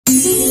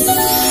Ladies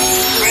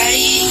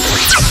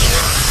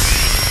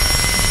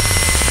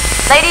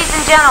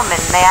and gentlemen,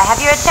 may I have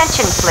your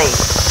attention,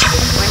 please?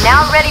 We're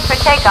now ready for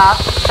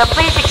takeoff, so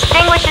please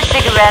extinguish your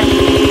cigarettes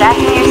and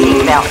fasten your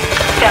seatbelt.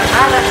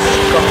 Camada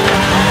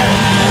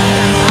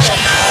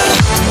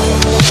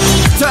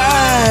 5.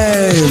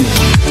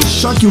 Time!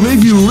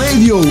 Shockwave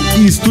Radio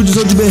e Estúdios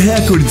Audiobe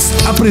Records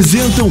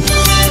apresentam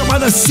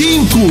Camada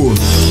 5,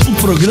 um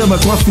programa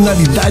com a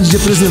finalidade de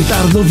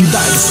apresentar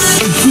novidades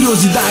e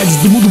curiosidades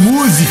do mundo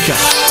música,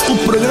 o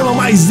programa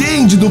mais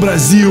indie do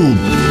Brasil.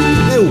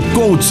 Eu,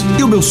 coach,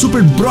 e o meu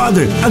super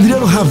brother,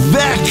 Adriano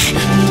Ravec,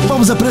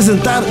 vamos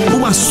apresentar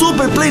uma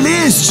super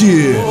playlist.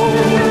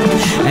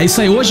 É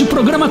isso aí, hoje o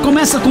programa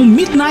começa com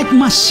Midnight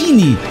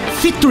Machine,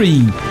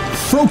 featuring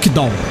Folk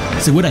Doll.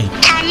 Segura aí.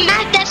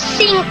 Camada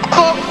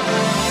 5.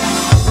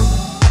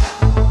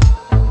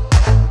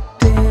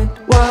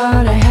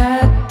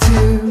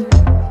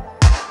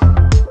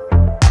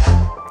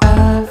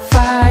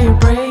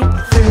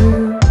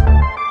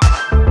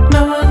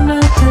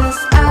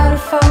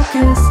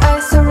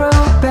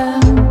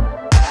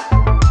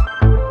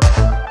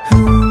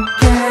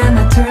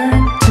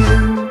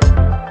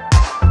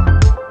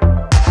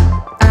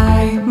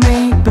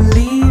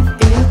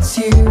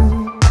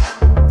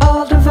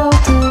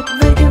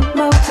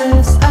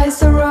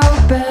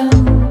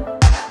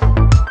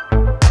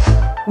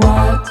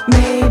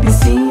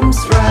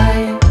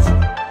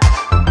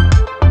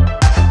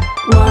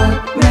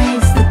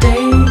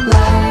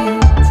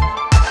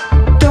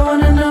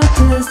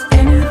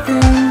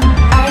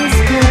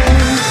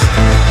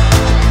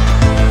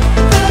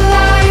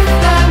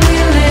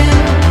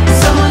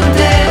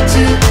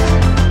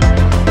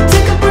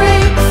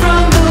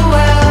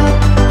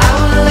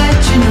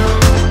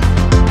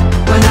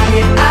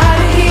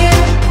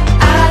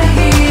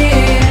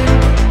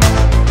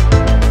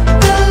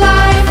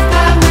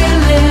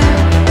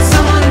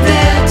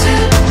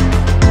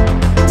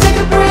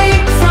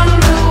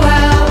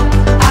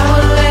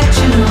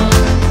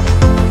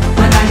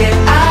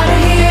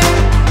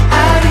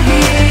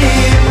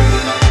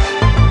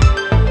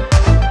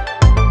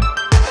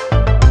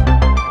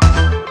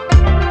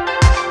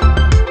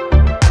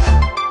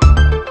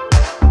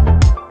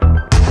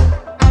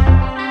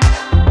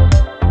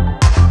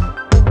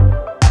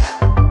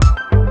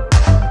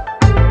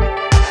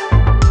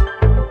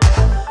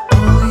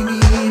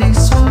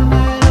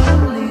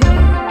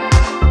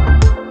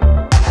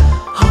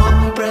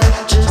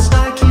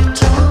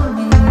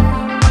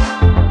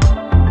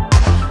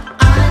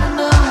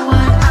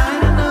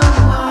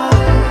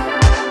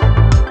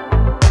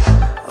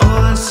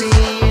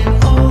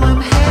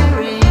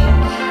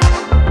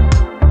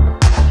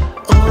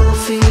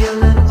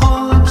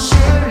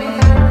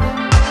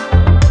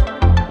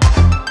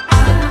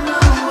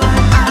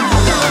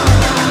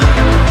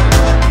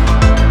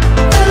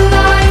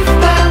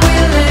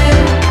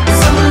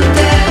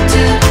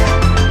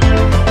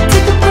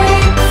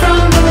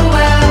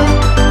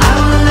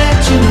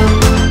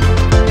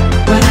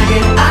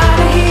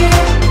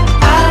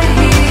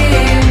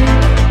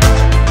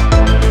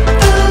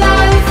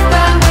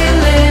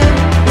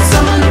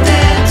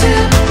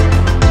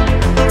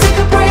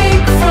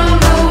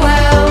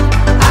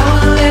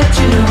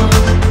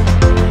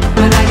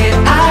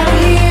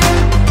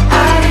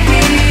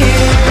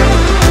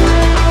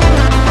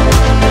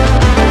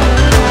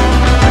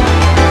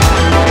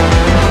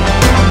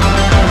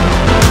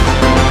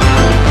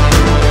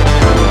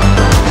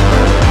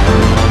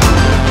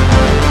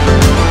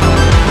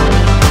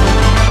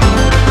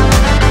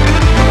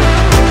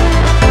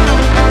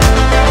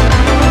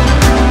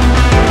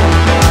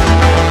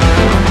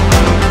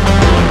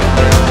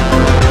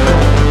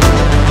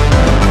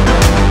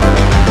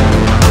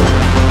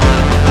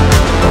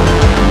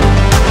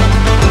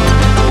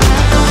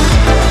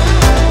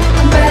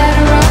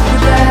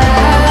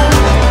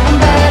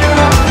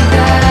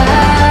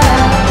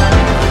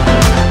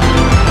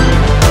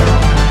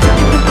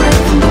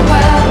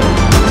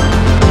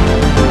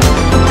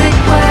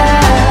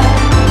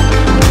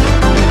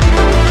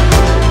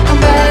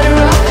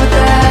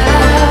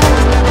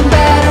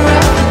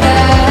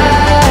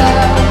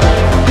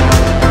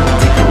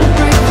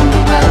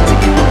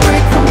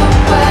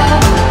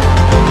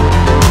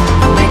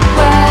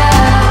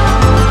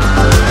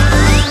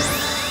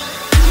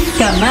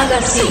 Camada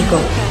 5.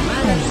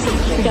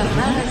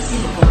 Camada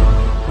 5.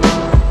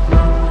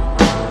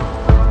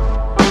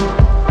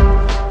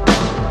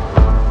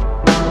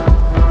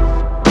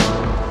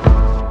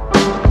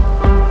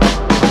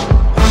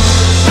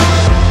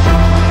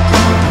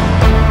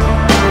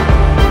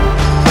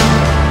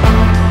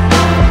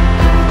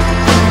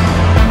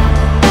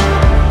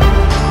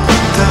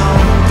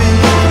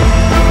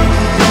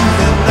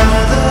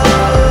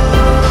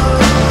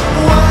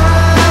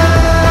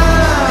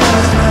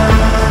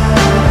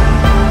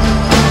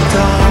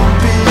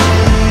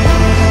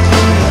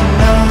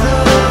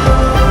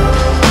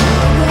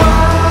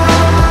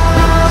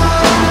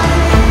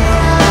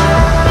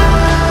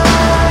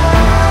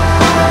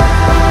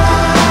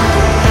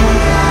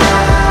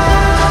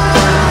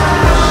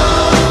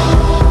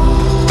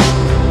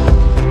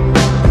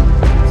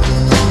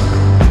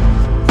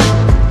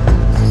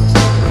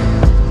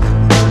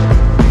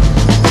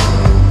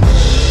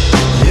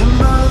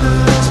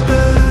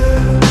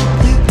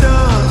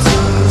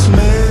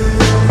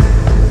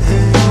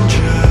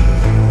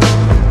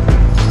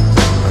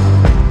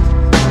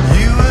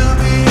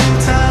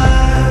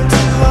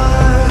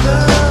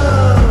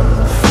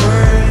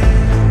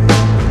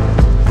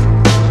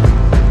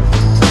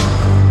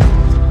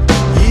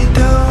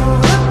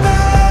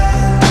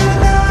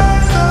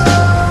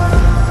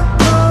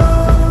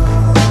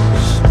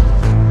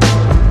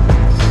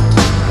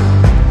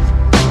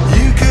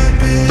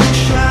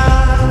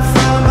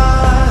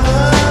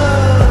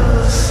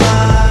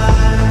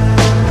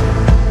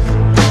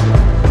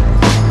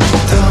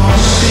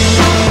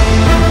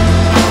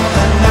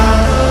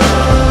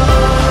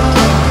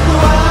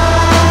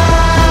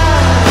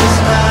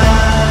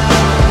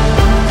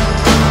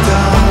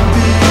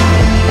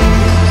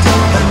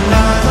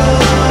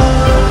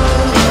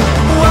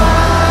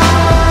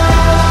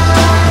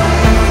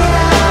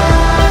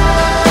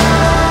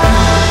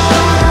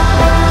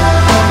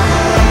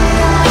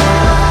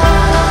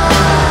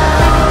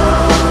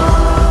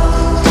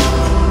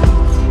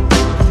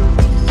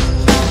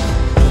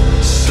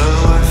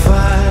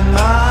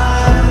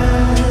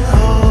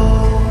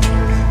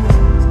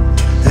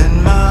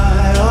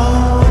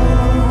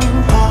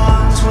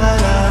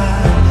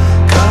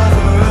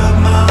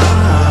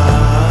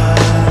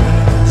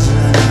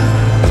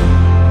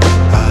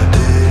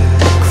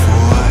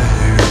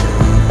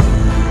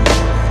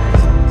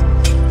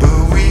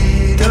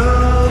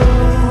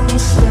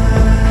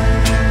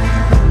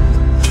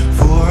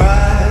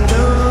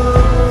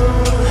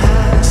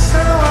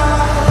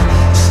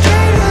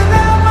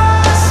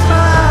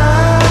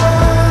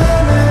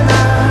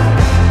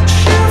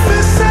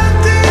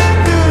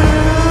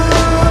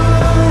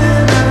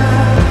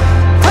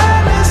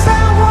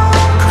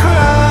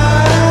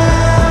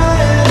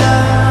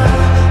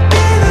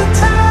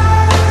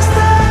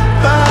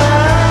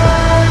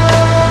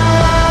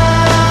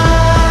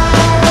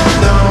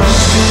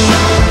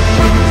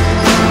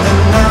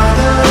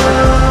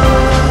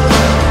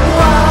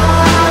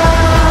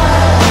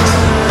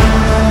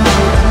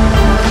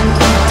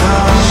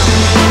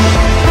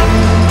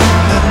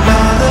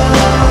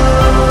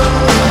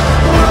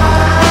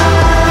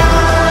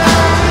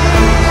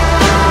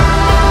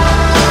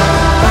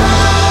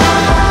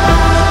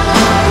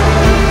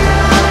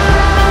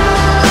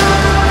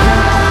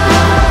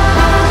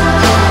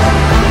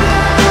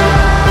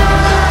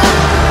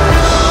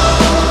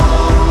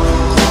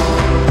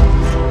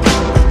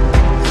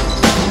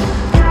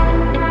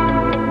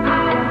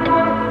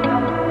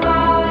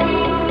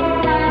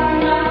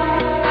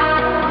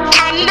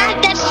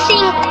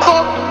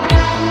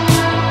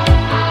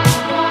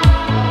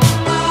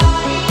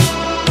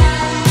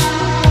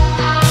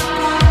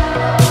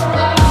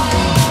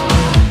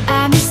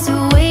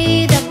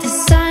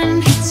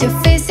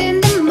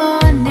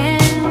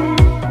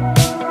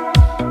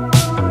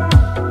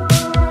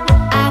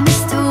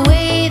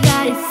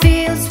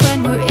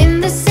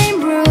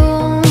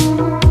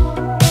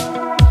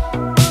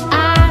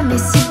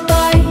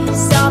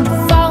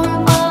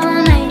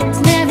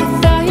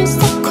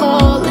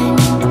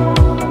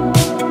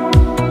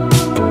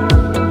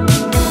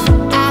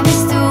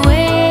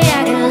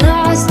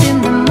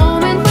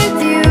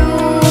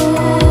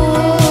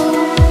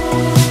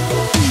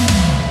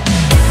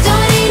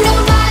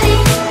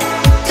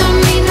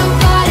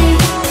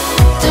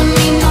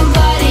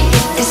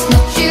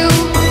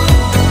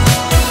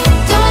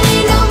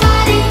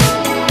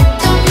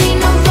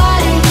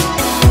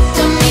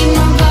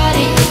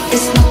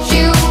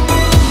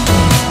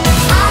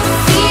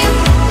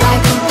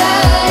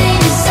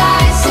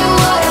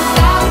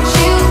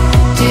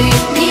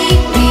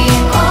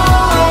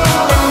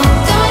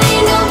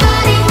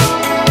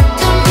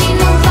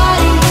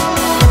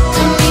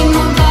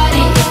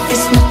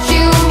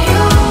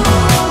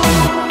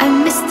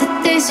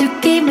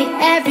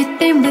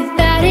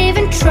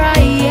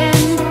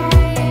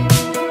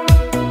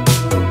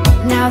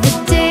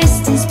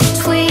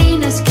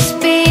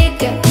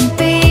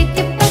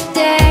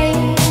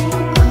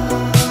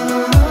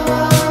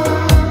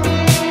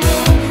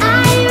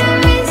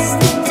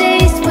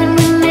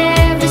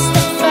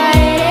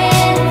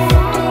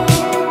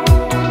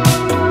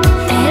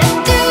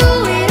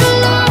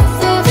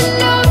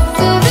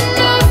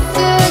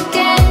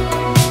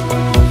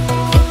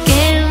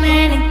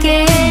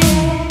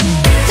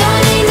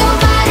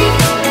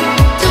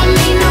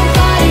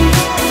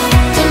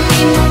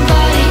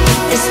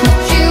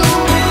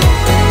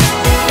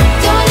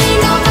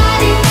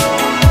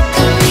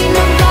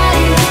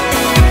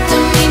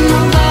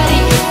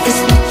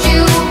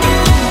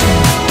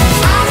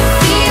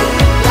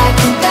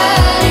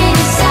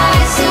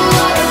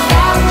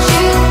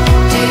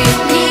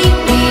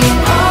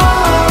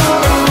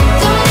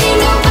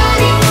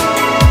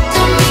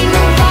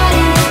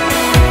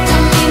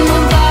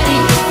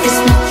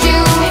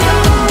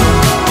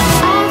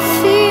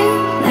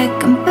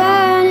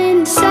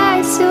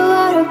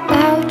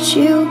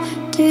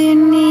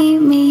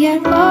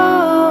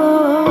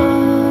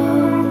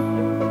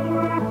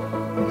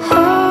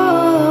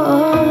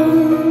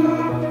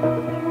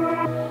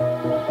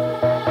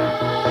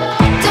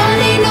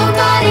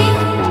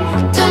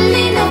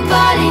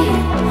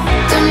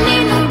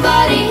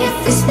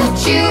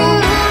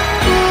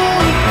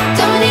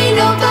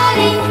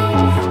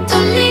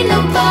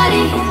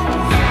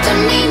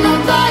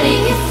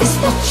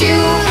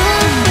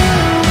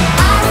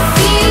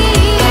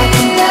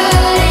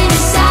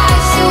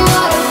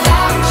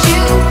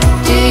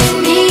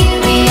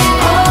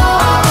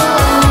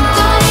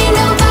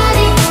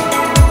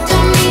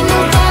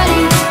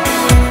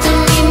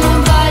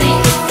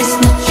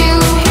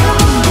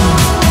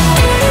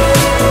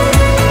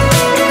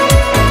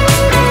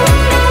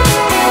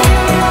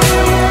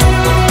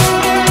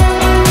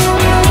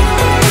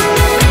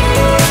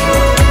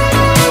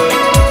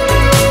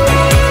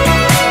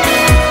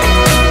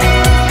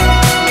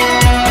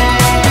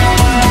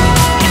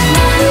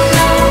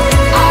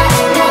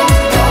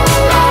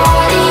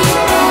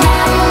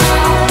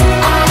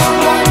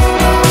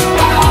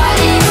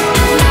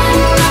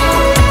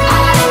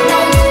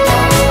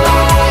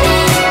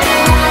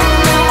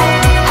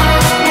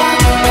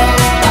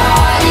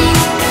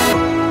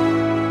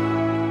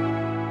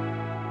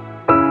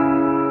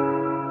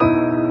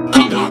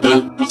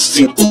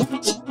 5.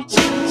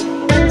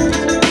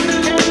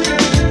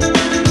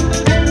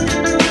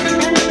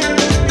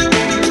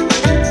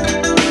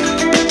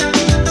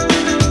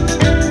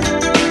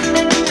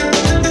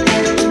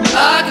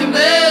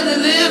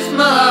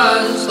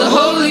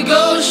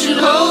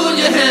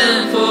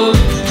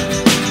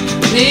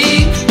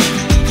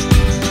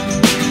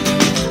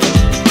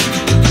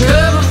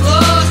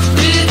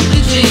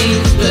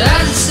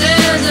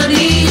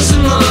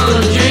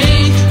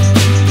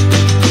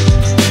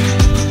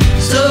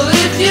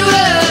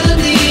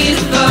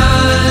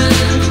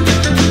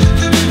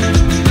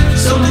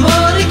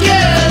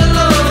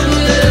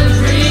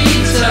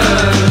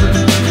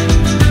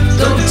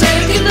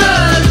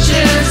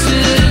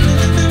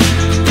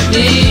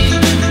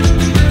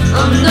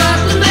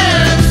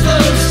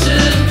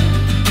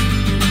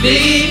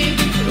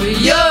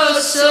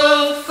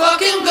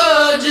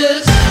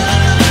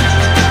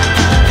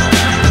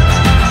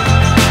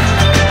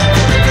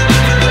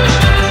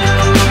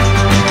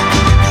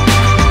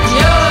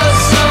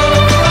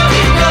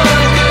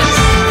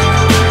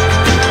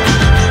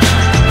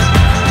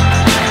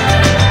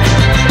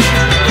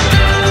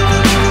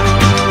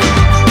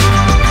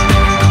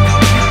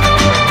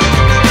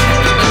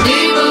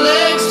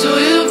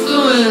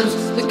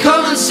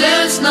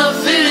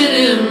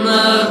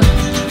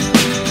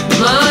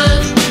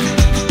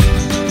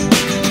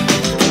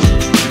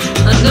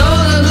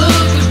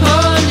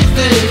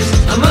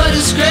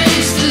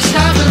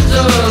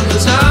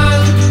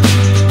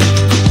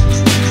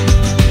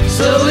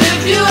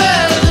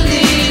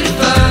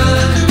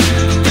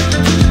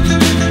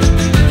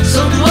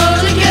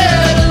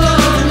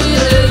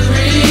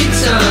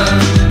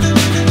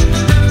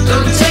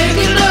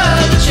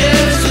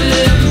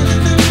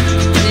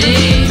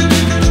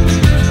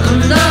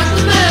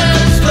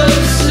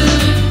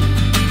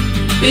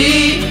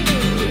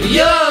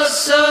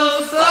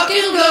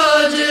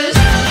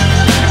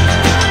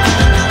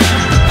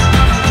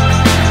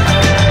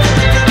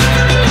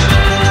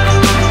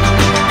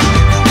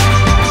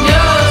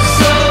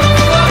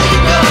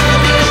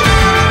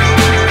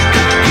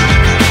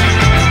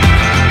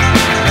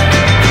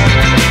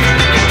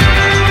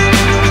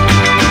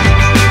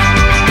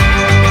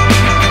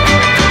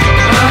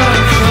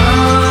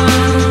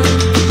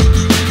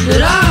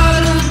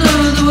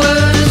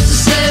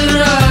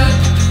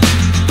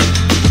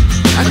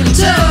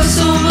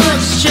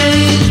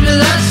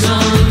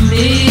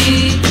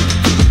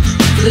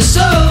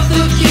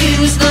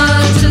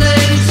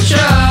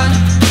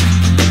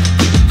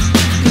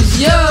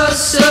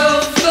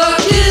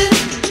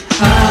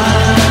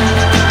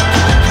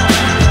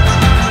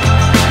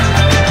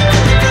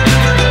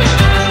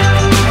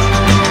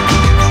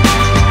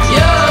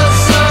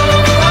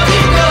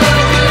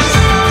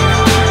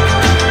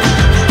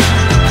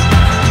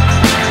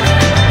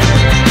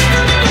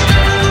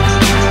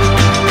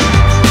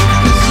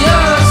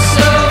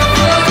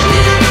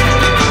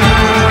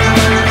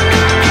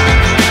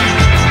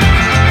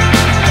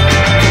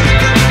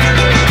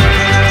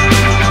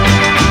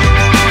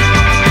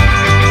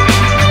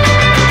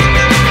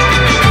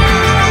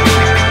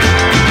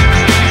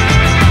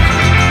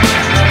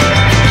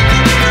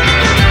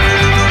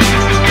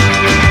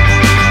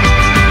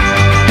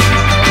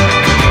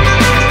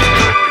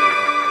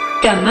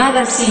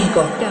 Camada 5.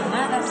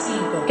 Camada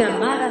 5.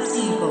 Camada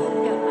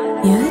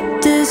 5. You're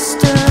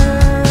disturbed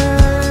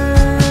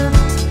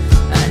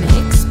and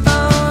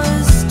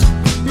exposed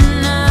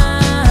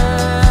now.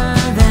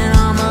 Then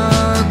I'm a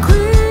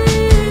creep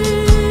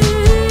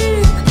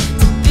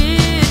to be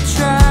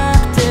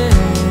attracted.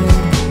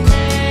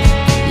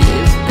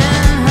 You've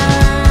been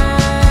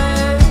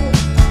hurt,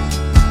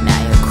 now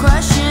you're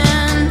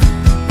crushing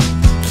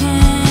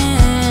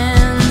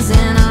cans.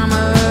 And I'm a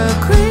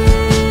creep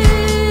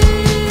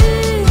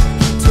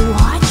to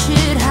watch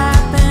it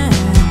happen.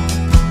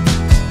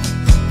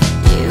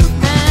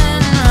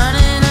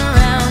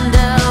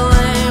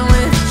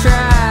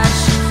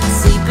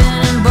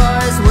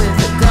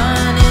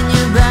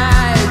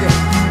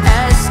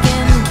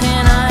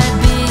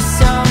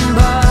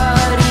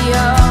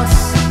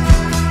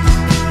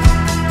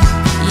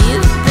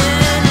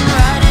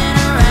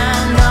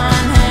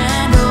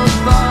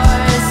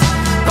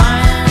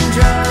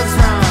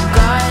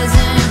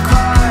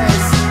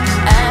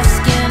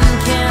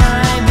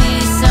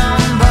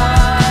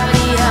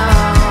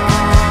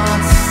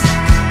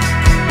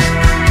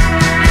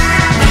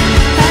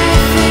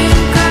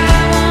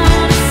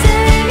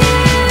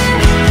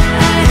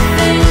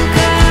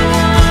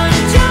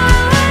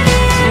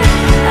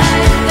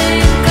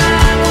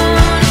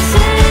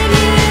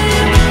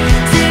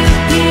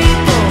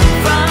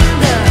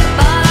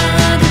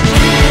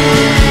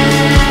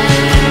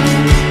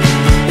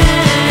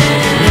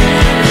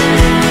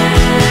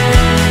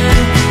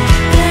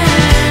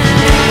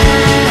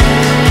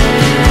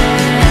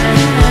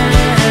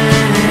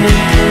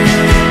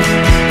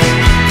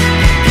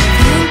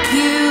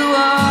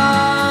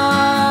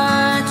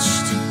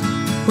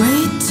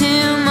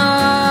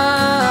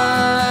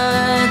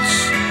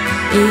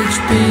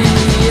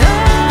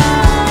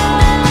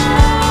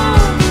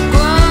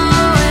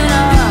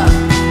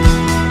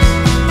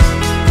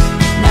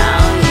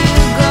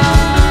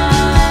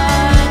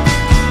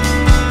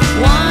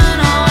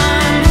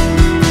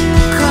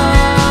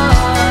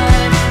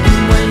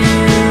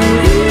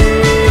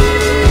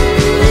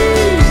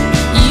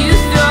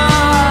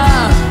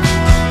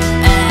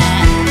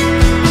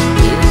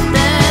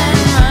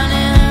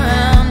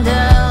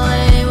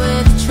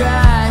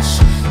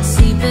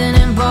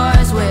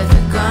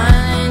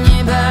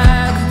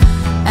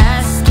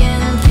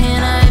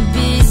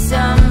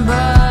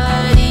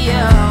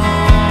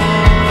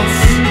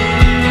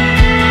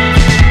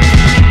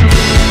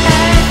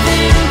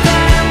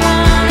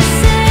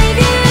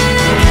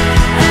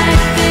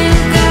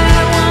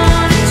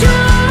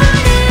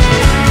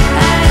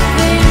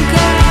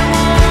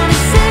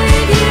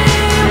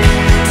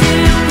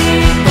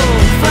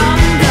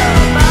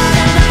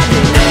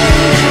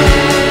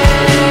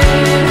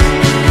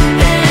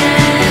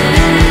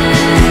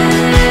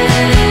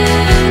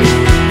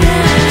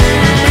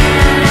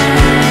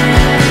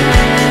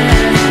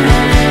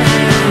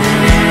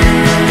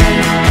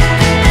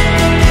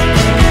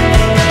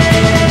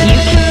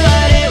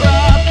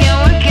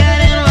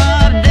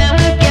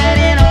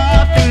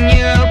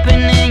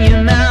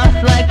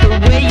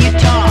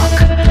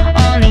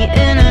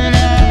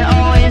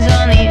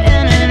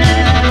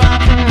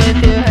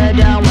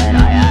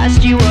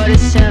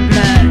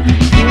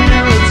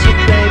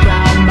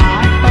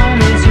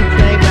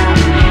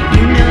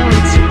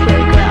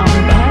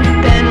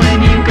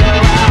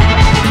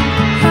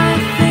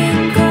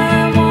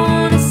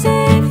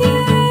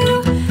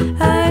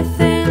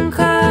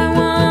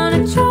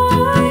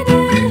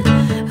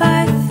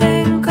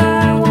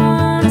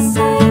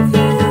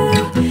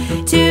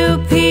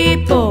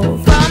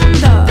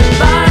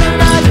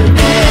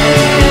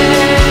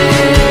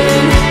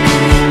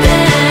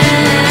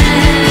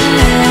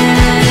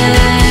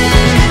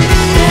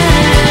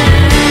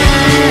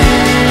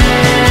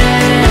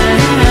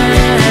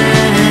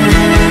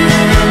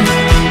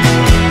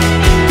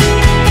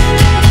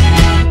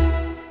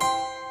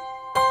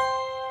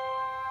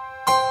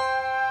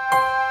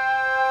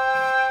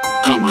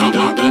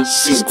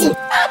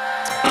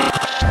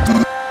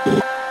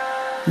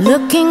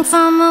 Looking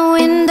from a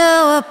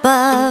window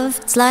above,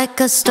 it's like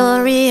a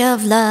story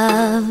of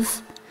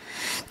love.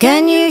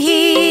 Can you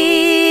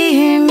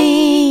hear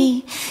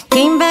me?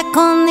 Came back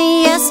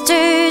only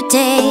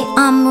yesterday,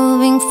 I'm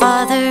moving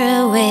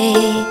farther away.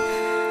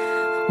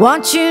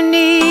 Want you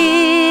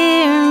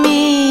near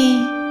me?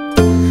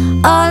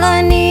 All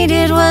I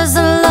needed was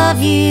the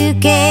love you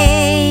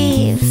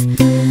gave.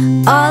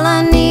 All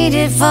I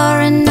needed for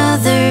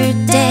another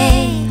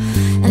day.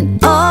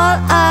 And all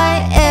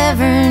I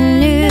ever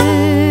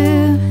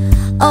knew,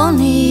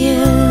 only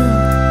you.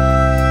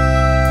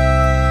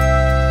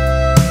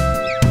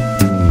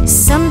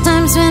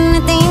 Sometimes when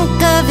I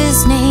think of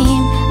his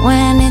name,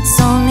 when it's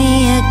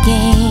only a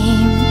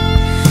game,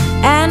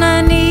 and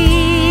I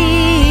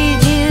need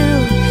you,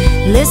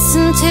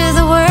 listen to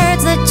the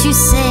words that you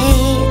say,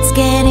 it's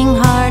getting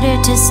harder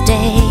to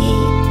stay.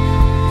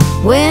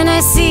 When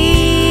I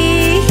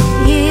see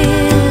you,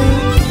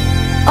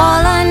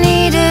 all I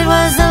needed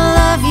was the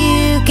love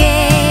you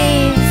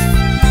gave.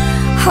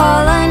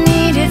 All I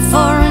needed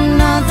for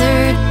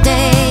another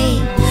day.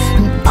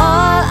 And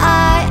all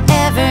I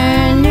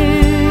ever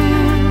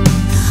knew,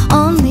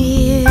 only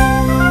you.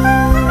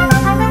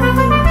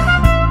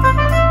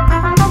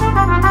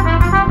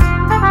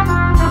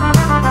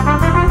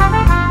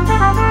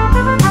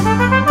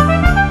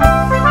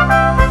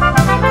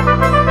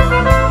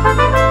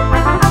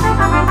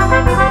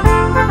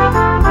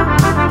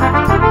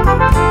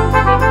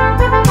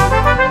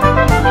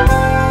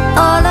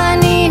 All I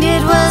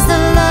needed was the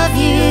love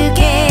you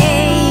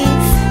gave.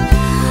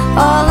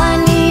 All I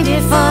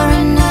needed for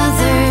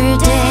another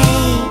day.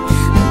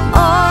 And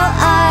all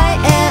I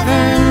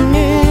ever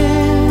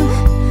knew,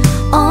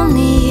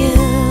 only you.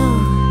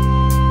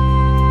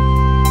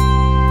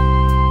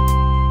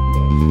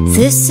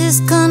 This is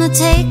gonna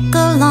take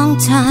a long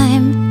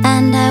time,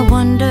 and I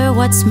wonder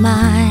what's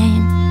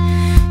mine.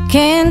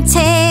 Can't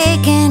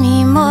take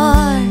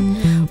anymore.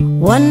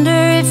 Wonder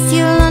if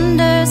you'll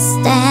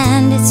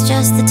understand, it's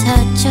just the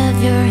touch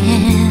of your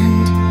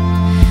hand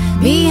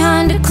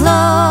behind a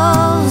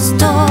closed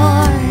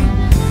door.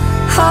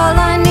 All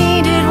I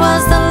needed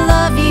was the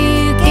love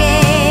you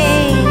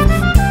gave.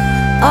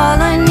 All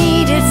I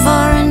needed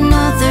for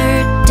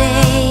another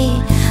day.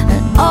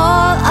 And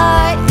all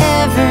I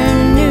ever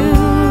knew,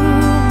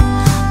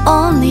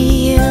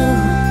 only you.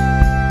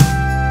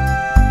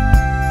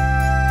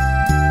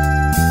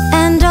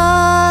 And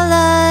all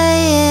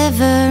I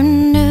ever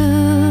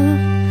knew,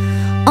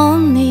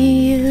 only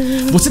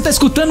you. Você tá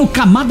escutando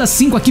Camada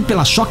 5 aqui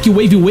pela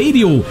Shockwave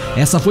Radio.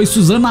 Essa foi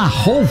Susana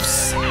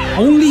Hoffs,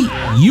 Only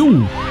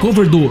You,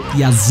 cover do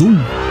Yazoo.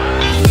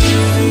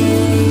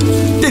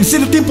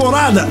 Terceira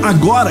temporada,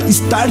 agora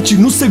start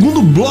no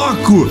segundo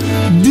bloco.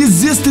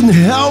 Desisting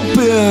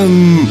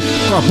Helpin',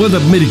 com a banda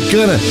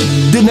americana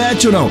The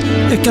National.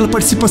 E aquela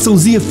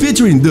participaçãozinha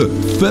featuring The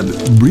Fab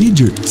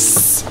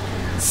Bridgers.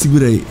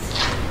 Segura aí.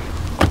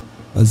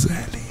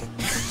 Azeli.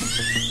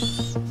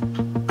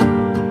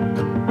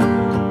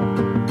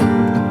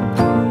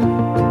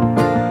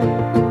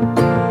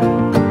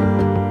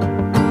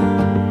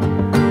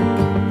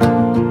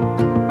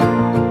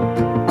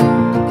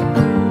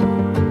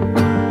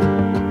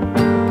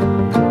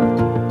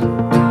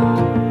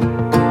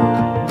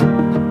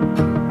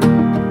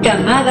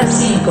 Camada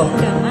 5.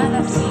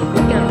 Camada 5.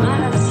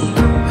 Camada 5.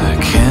 I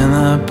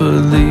cannot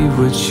believe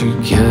what you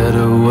get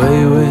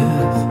away with.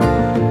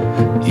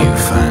 You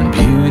find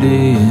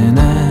beauty in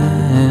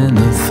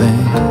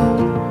anything.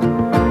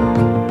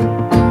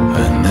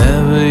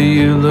 Whenever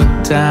you look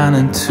down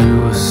into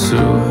a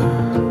sewer,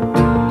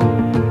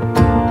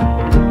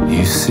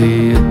 you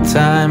see a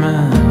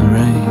diamond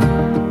ring.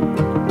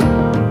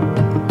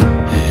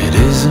 It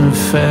isn't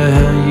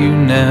fair, you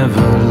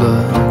never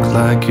look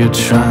like you're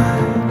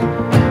trying,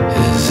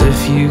 as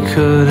if you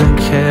couldn't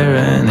care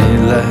any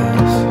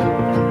less.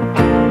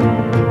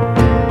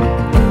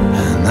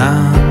 And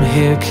I'm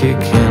here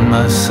kicking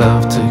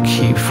myself to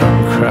keep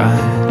from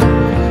crying.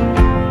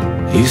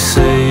 You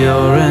say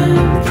you're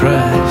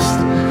impressed,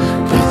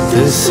 but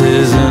this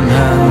isn't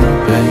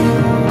helping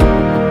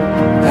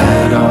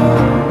at all.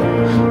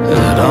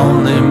 It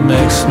only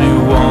makes me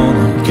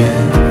wanna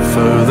get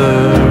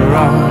further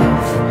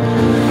off.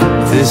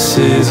 This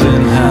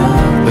isn't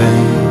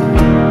helping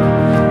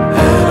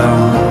at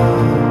all.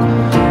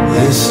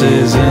 This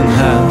isn't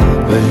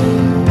helping.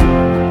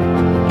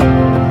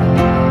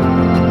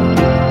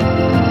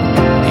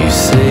 You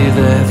say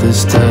that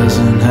this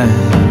doesn't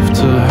have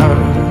to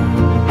hurt.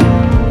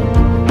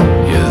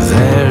 You're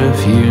there if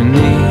you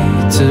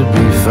need to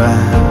be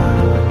found.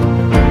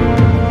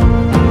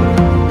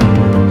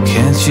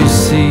 Can't you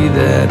see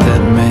that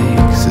that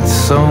makes it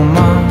so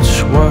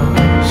much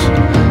worse?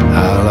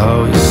 I'll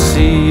always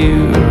see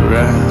you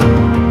around.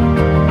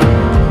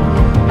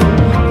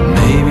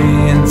 Maybe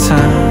in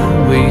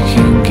time we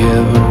can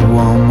give it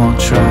one more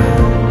try,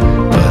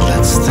 but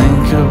let's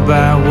think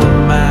about what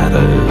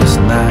matters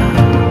now.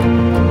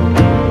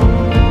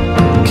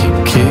 Keep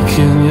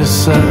kicking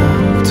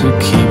yourself to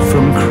keep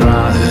from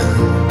crying.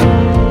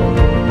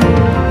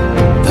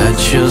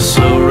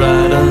 so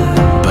right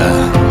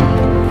about,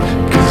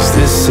 'cause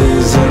this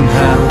isn't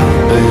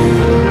healthy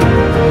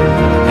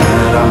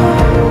at all.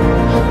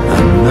 I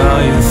know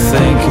you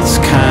think it's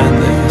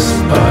kindness,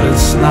 but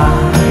it's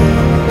not.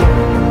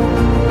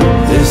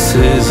 This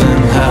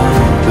isn't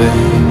healthy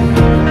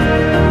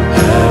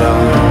at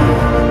all.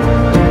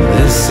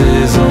 This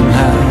isn't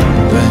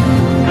healthy.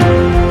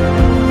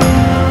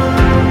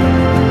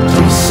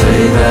 Don't say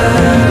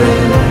that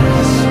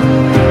it's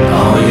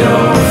all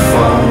your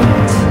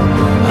fault.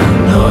 I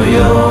know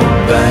you're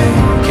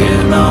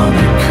banking on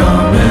it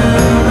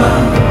coming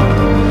up,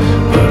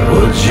 but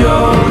would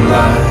your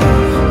life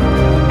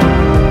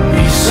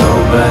be so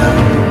bad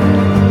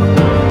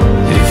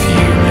if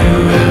you knew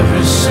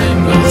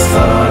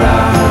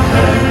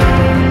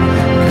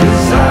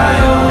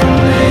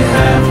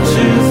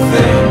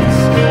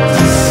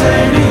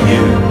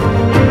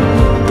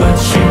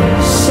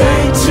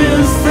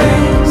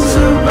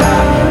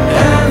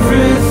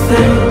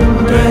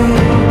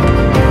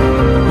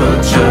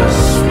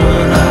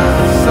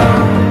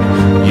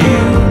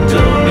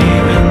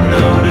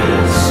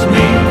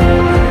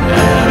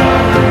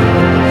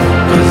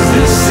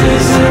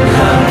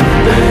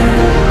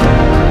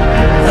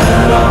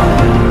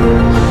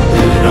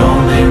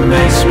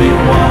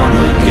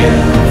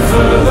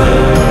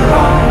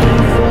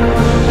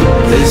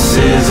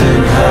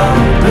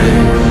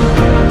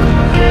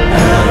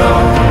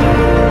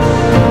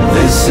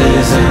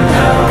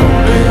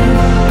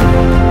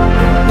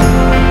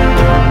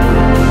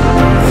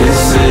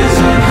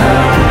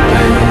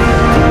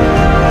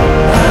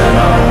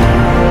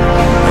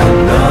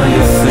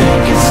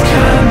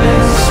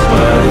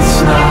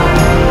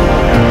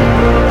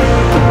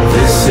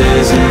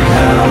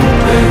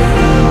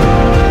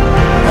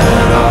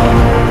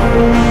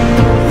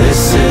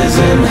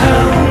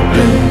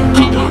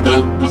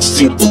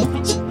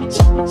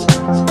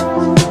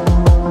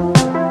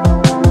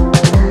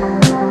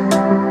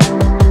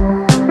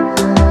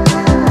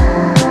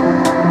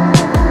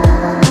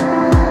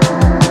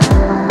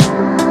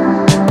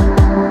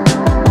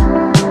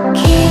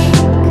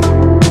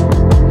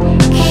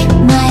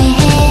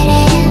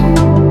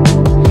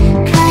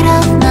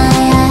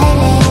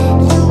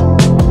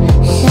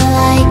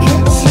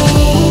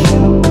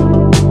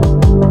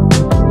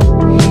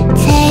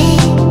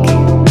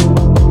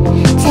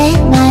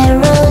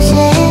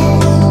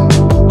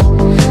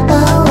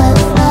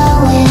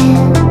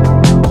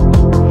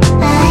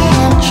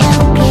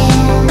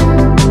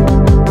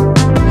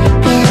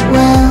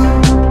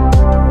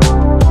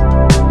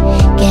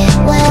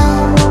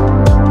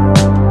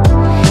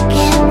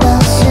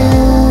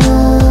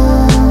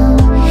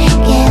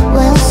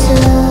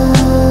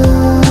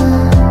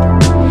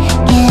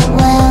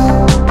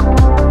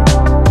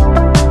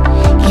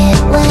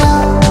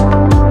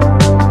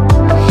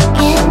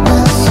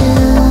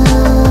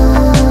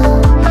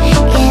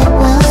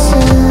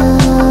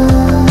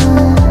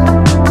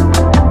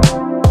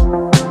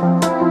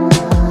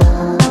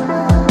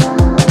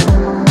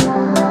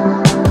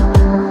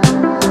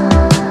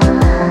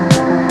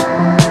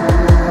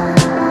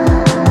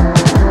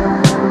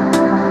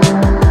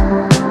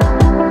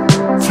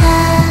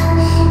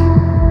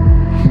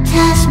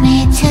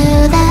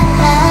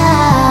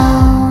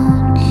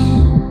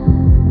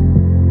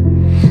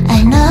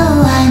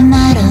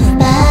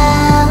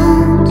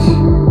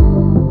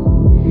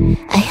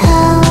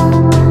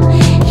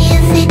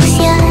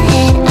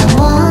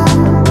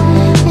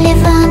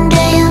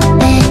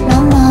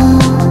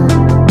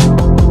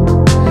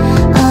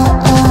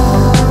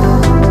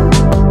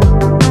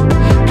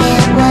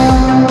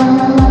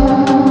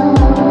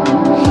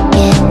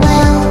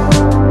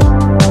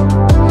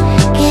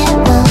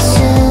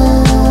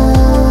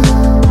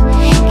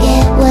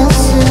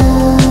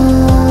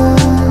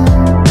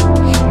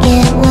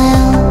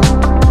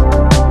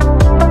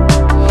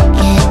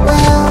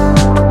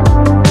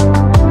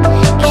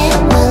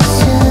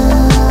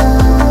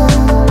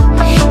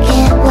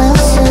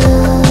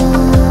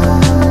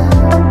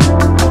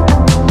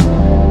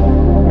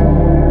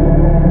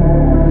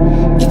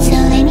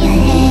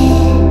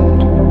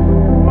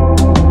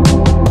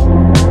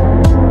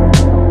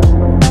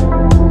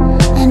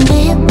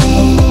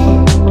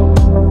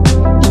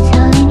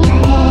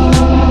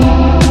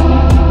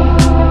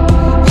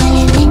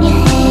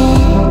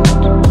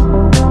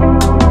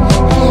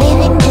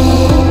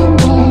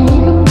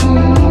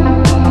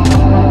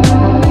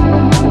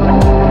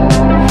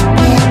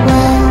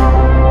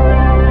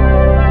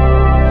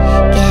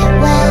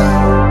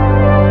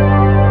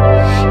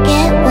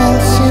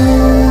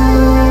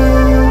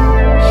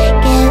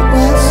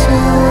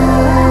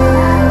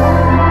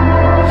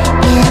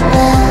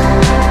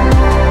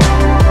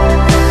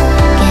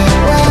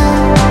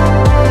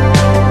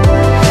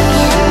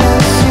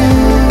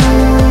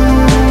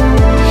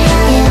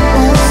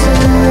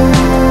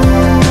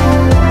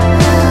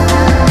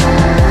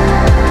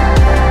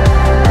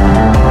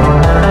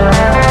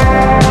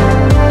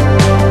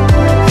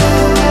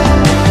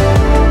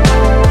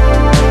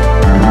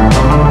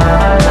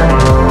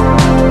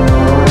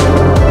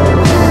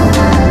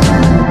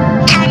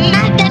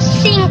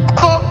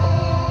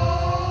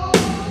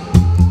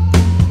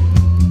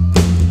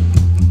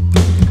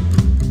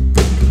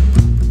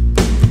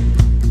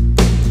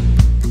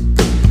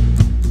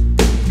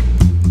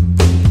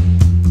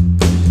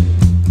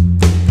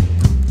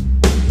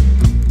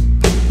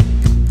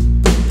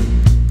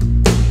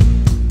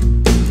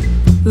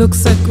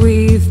Looks like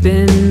we've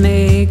been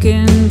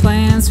making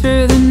plans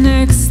for the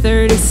next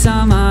 30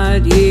 some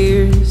odd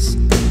years.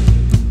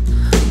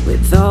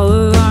 With all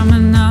of our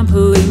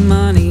monopoly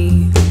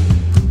money,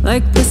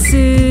 like the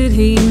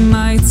city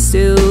might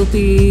still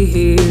be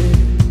here.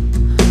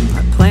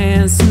 Our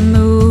plans to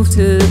move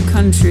to the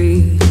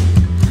country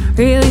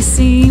really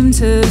seem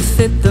to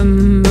fit the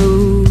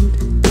mood.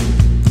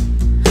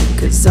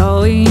 'Cause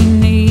all we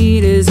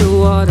need is a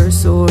water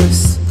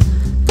source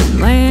and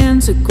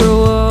land to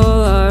grow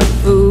all our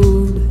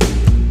food.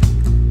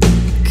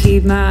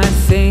 Keep my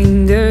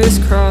fingers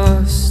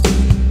crossed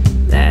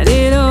that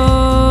it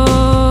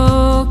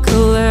all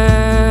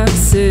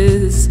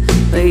collapses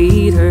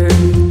later.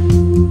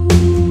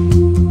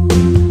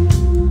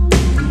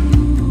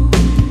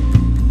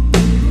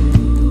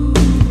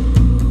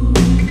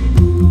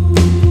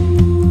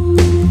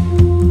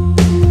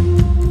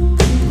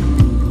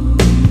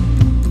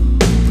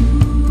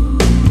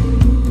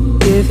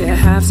 If you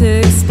have to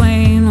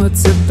explain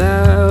what's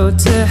about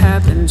to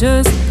happen,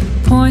 just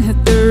point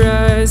at the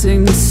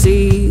rising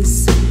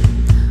seas.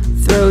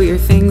 Throw your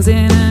things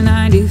in a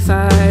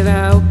 95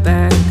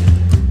 Outback,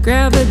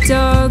 grab the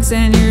dogs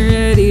and you're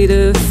ready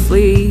to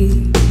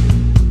flee.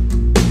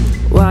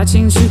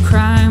 Watching true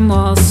crime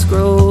while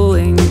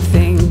scrolling,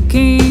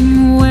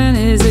 thinking, when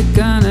is it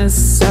gonna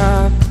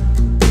stop?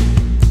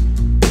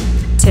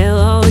 Tell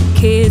all the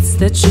kids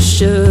that you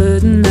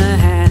shouldn't have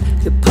had.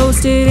 You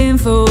posted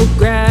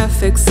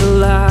infographics a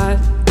lot.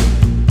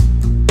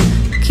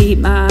 Keep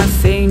my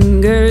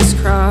fingers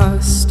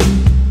crossed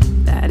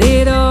that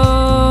it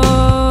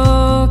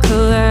all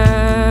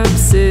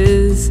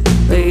collapses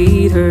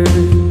later.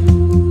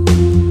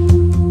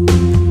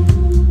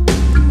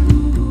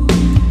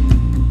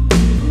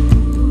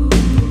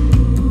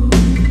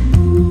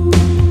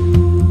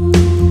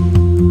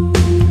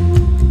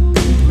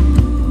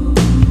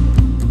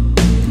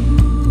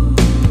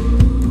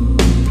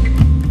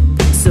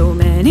 So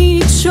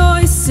many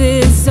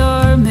choices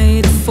are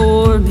made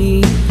for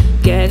me,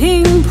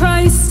 getting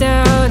priced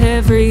out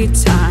every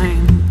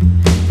time.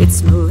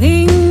 It's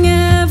moving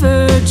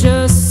ever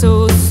just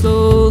so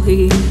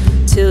slowly,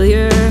 till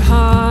your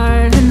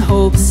heart and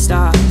hope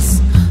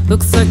stops.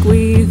 Looks like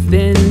we've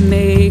been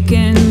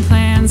making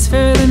plans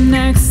for the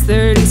next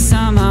 30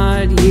 some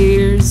odd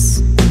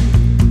years.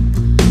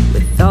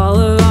 With all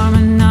of our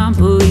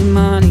monopoly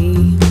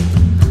money,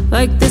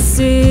 like the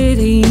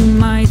city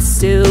might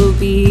still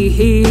be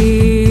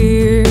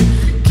here.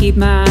 Keep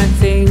my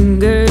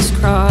fingers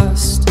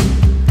crossed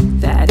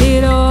that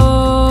it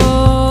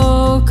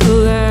all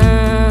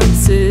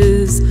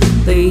collapses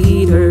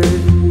later.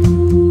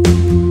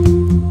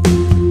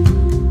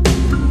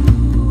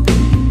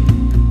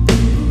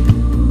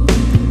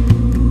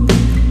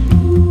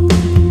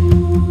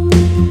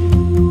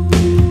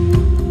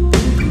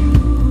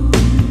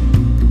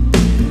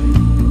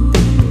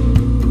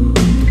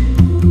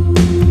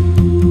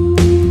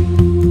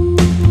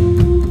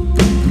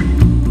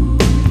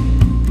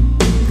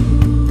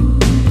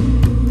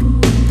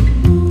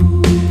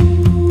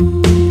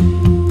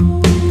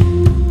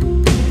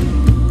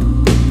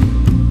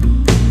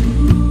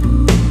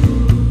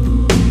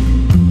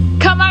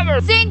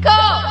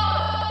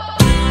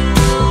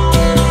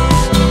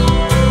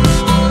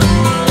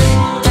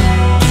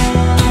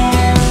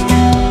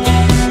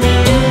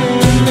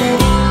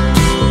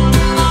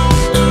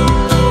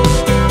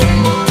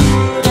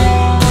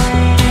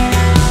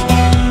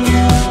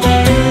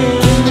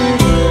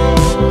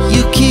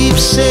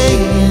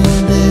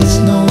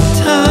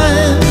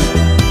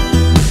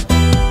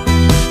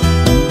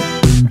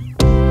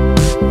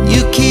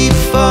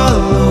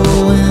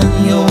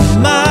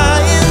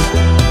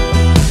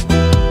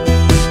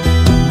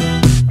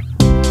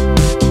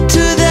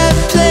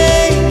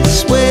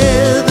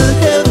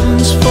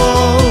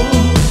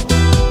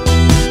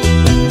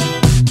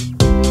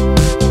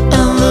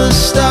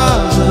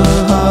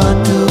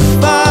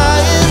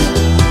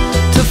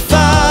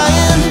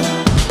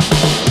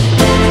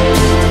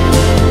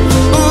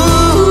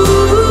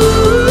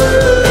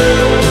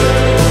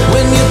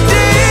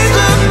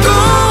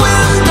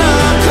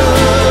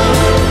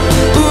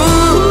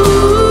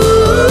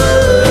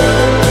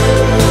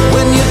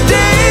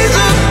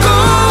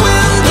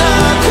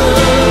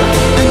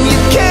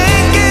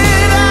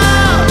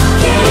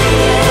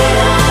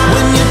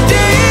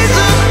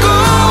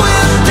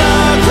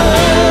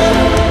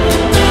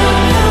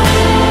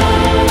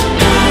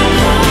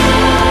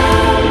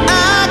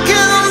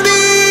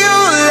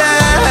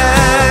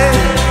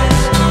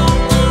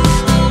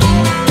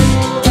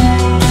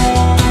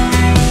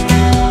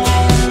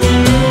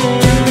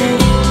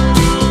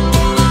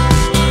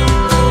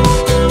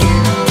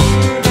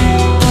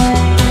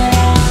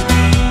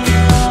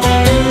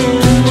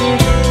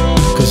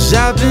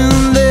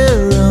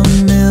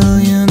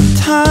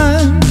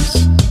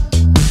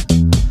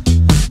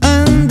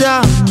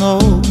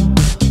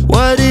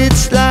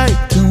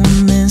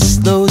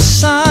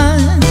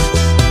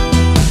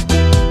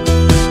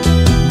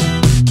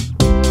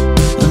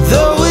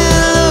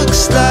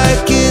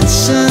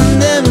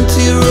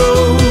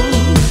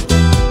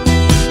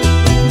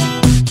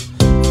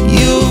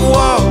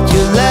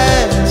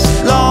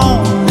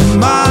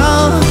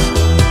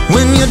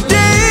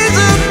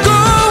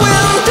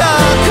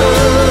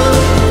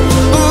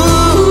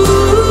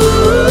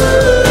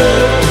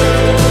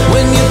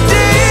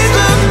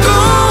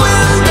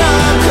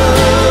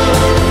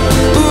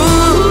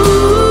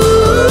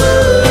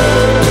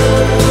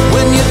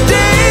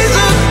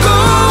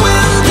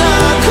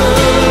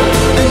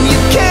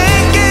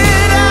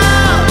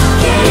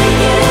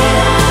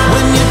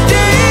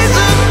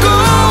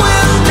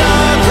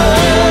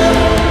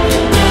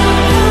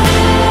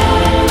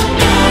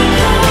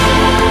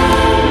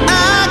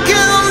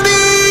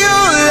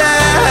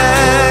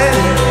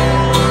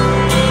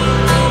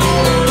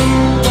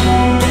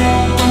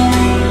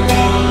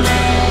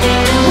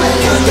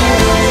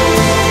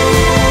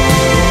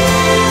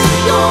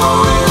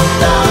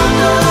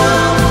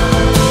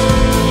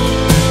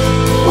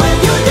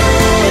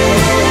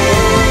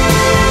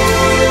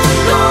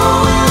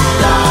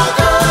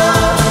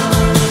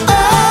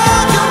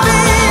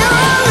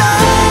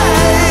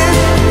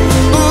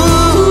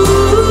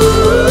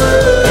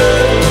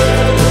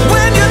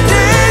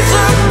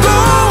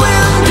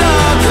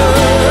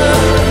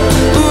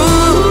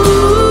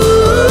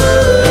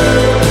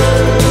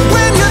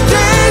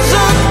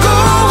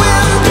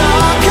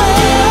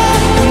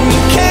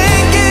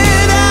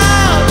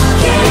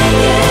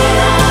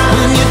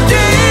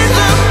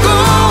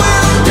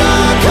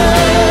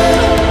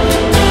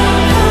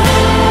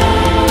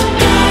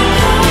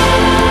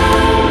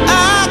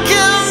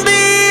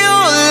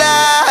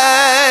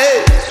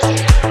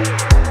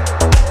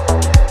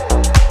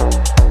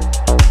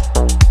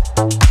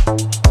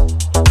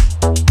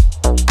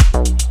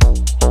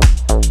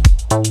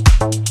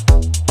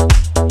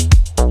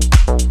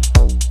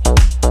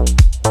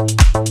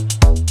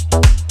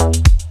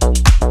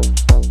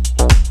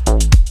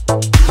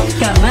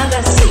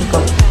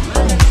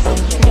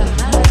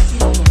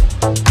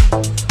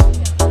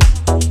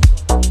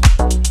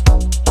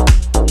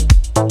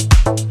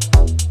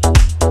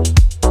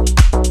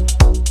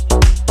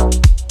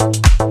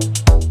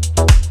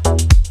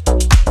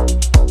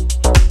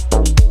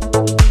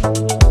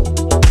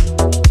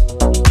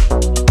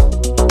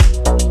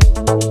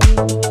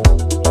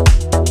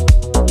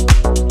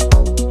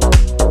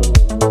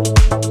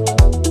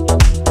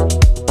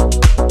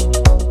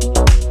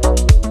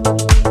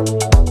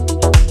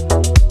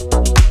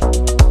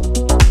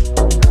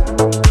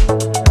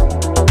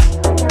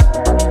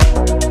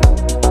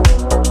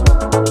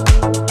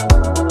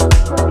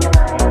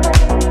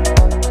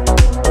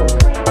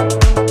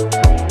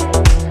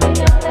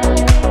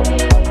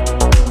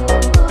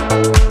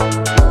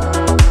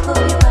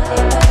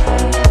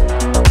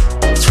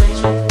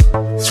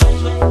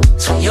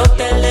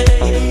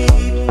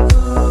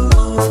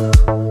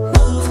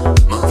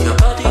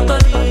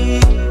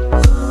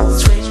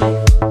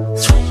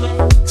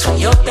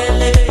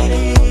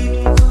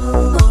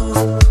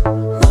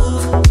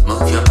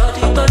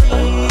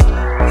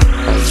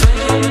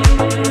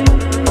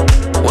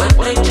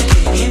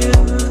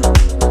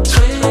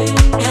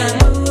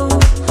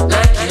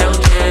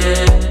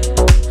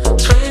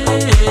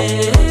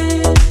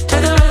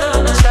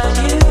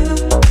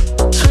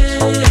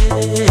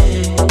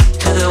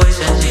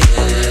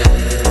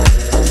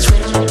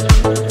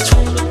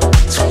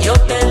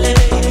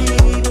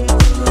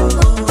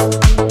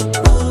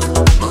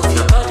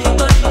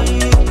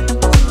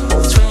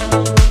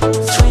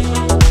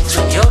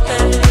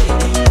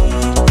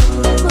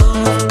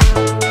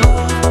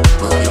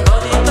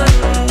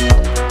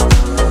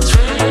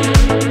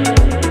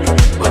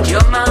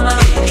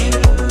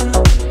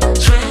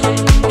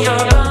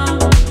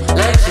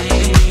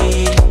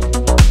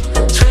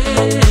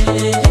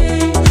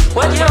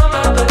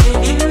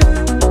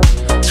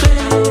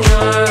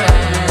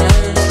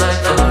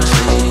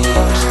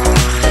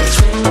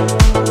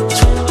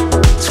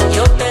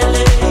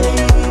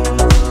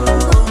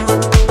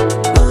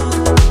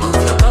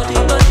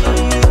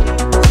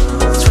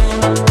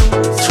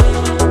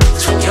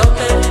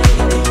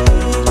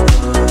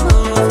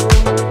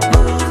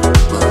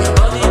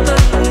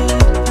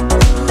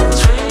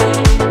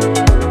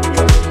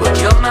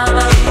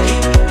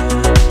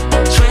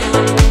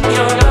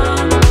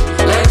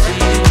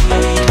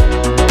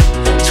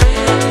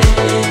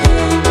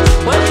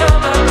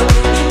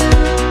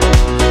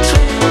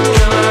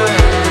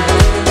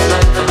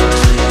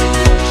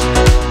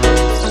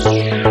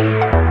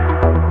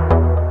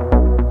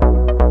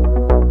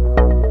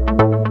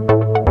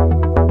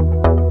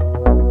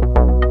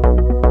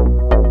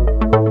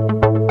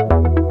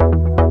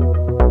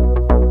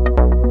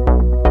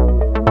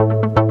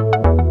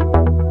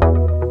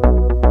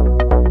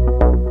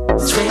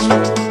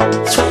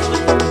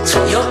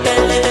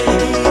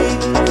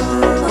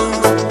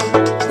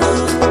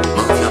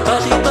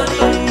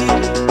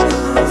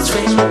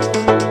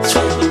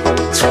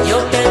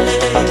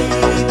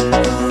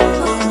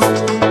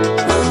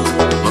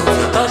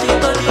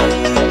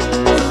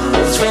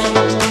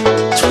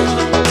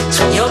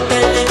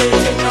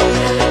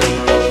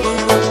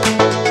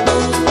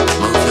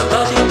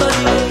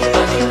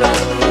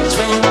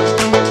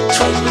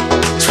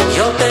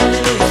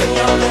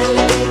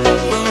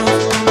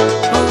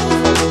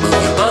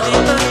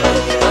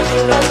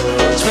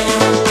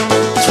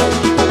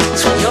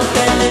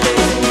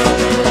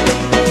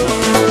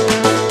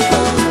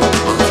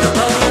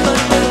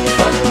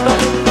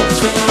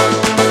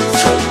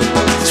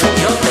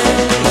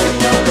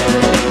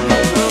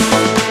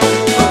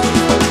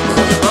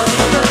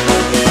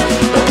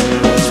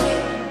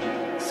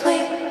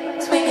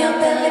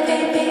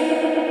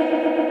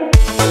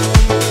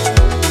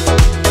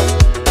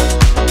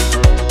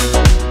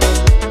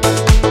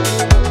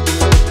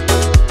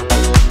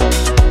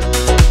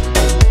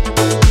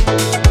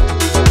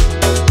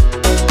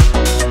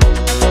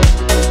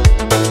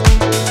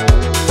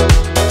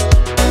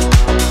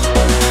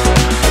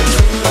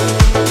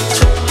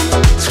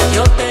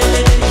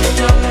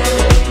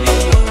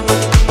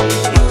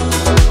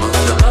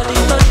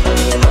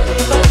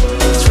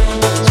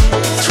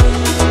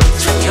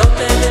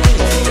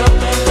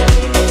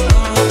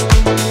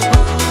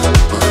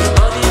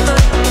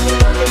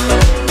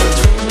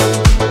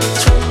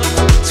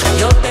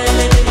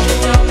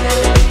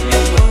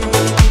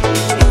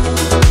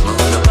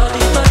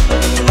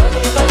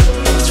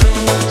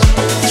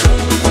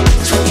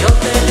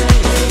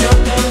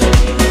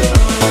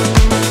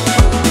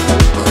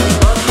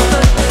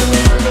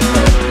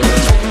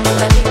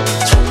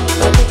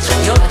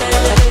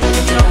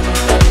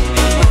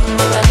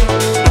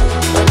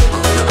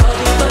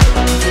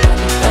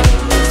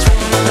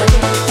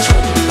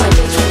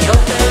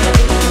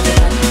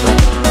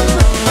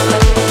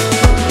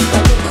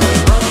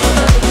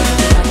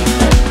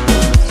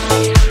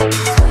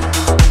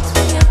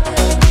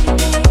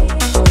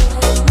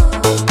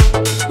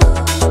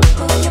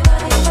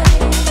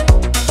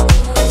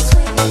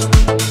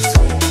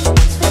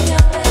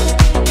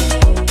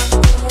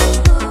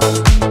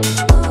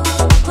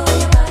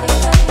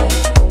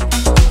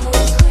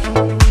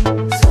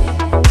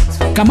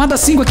 Camada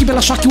 5 aqui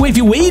pela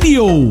Shockwave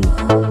Radio.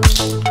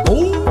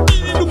 Oh,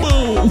 menino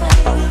bom.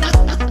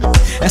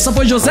 Essa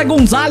foi José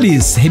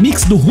Gonzalez,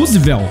 remix do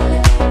Roosevelt.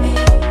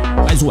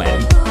 Faz o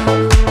L.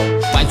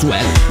 Faz o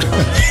L.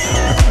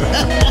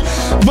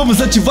 Vamos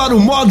ativar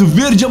o modo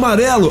verde e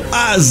amarelo,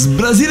 as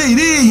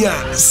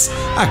brasileirinhas,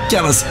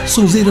 aquelas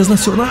sonzeiras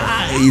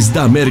nacionais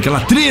da América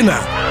Latina.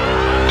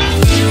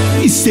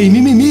 E sem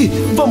mimimi,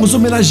 vamos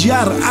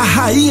homenagear a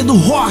rainha do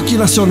rock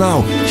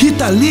nacional,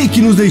 Rita Lee, que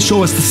nos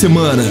deixou esta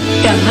semana.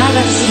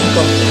 Camada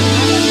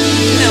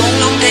 5.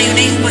 Não tenho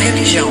nenhuma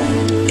religião.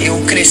 Eu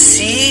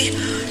cresci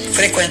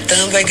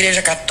frequentando a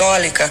Igreja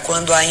Católica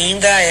quando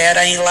ainda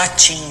era em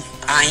latim.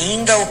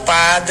 Ainda o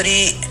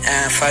padre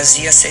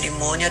fazia a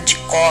cerimônia de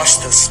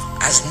costas.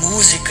 As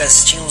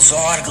músicas tinham os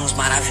órgãos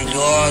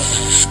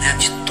maravilhosos, né,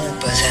 de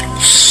tubas, era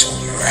um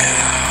som.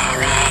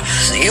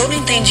 Eu não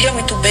entendia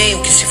muito bem o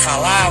que se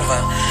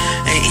falava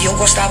e eu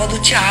gostava do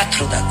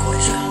teatro da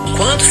coisa.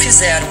 Quando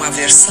fizeram a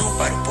versão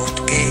para o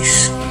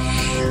português,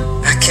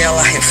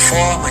 aquela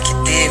reforma que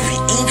teve,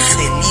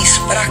 infeliz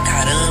pra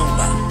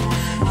caramba,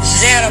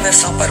 fizeram a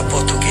versão para o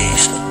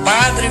português. O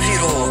padre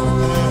virou...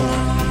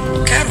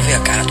 Quero ver a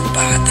cara do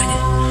padre.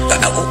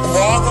 O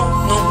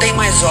órgão não tem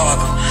mais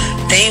órgão.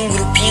 Tem um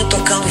grupinho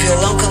tocando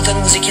violão,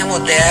 cantando musiquinha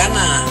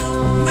moderna,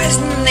 mas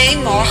nem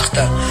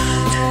morta.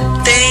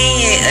 Tem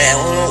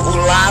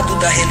o lado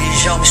da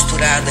religião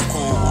misturada com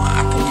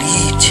a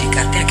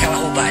política, tem aquela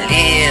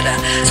roubalheira.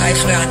 Aí eu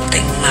falei, não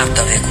tem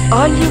nada a ver com...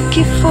 Olha o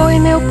que foi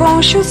meu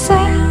bom José,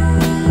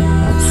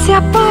 se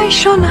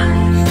apaixonar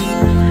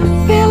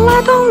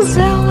pela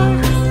donzela,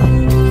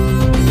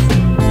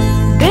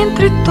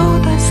 dentre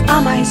todas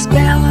a mais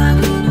bela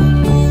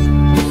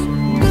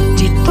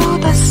de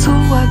toda a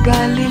sua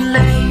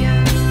Galileia.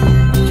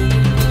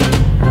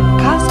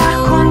 Casar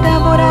com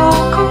Débora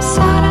ou com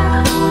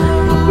Sara,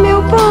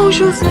 meu bom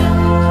José,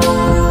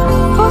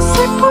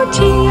 você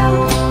podia,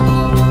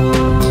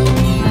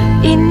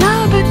 e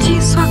nada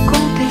disso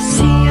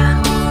acontecia,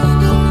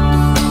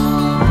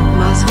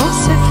 mas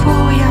você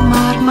foi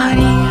amar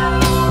Maria.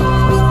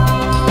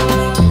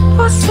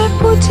 Você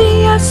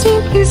podia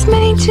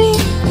simplesmente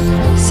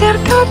ser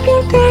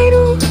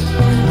carpinteiro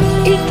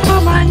e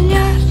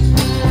trabalhar,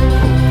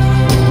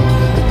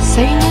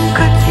 sem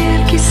nunca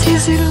ter que se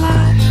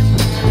exilar,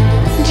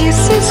 de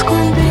se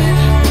esconder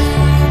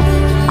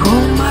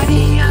com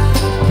Maria.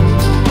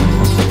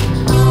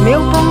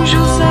 Meu bom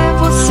José,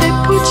 você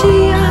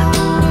podia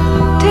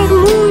ter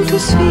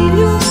muitos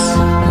filhos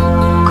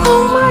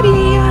com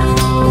Maria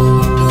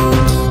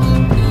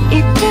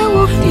e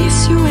teu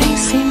ofício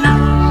ensinar,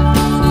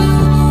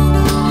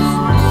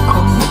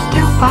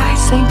 pai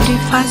sempre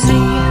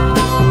fazia.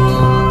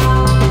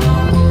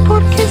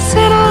 Por que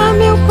será,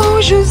 meu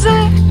bom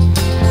José,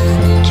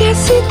 que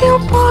esse teu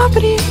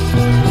pobre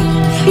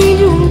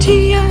filho um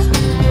dia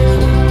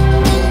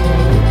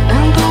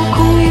andou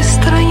com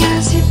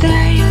estranhas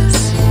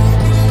ideias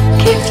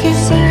que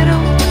fizeram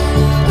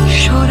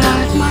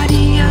chorar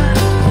Maria?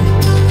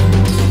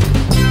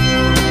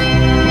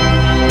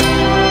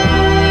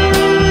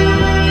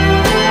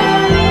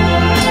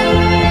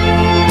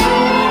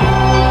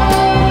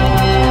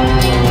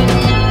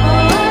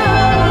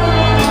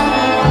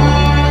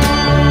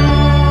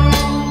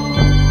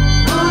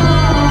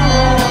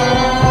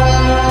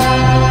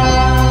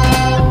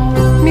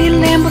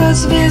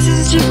 Às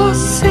vezes de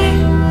você,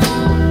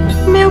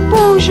 meu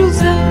bom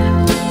José,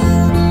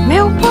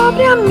 meu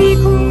pobre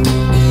amigo,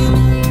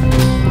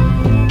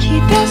 que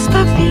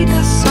desta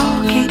vida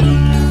só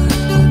queria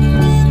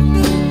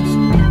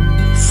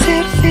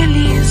ser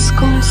feliz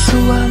com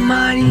sua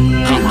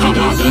Maria.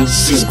 Camada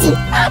 5.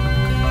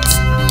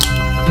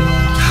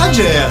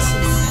 Rádio é essa?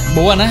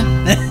 Boa, né?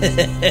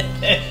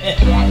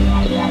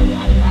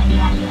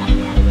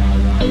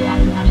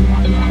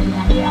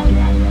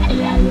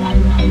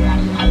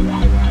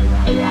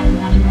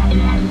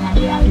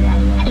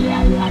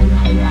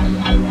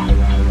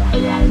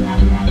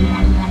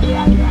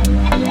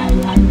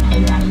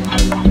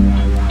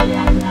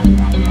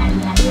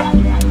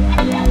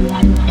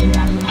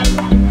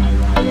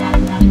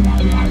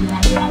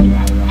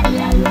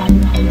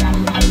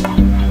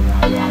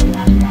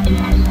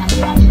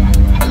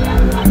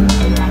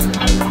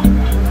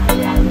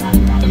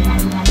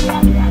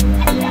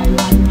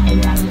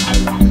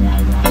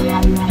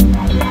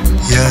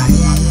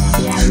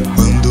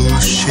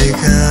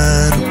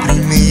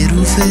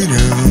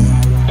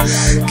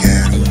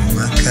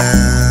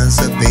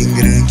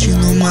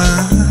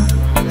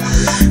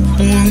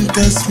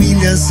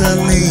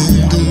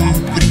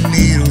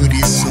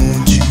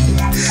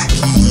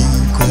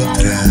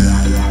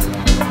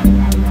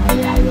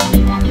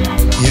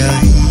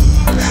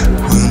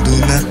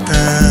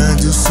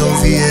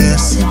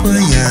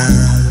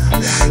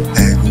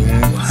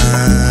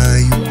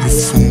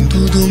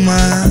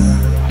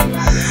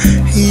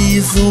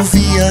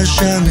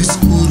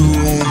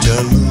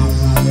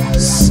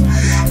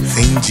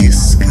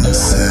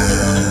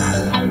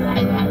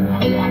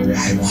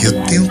 E o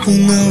tempo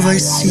não vai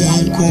se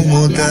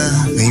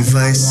incomodar, nem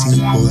vai se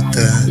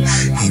importar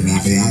em me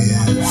ver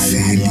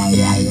feliz.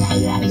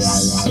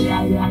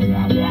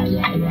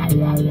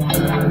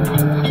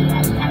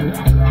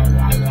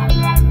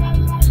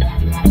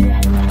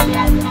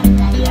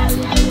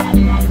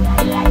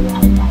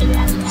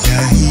 E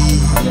aí,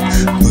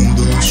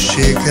 quando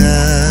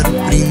chegar o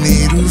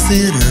primeiro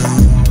verão,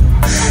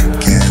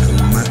 quero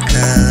uma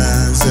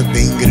casa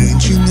bem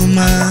grande no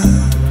mar,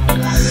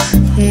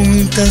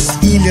 muitas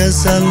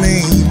ilhas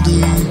além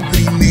do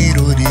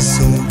primeiro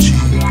horizonte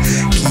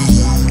que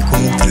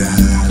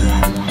encontrar.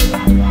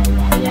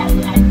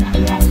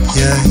 E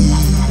aí,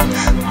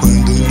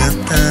 quando na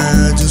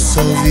tarde o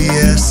sol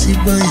vier se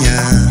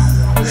banhar,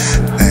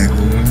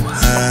 pego um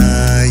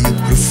raio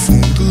pro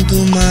fundo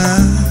do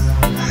mar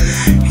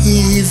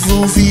e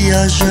vou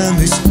viajar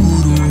no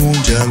escuro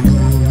onde a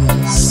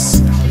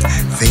luz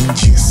vem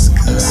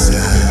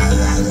descansar.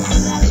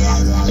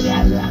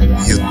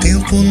 E o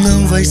tempo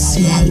não vai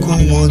se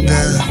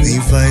incomodar, nem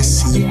vai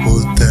se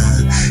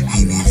importar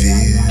em me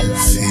ver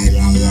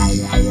feliz.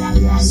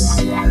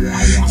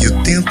 E o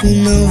tempo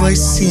não vai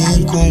se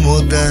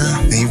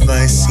incomodar, nem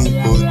vai se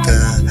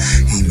importar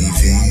em me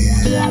ver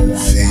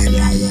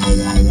feliz.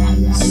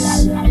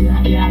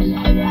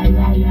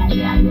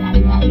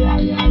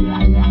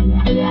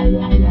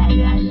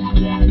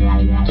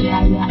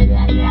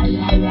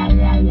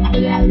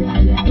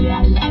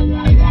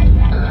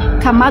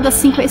 Camada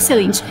 5 é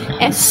excelente,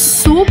 é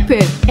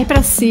super, é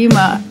pra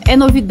cima, é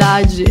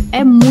novidade,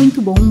 é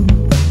muito bom.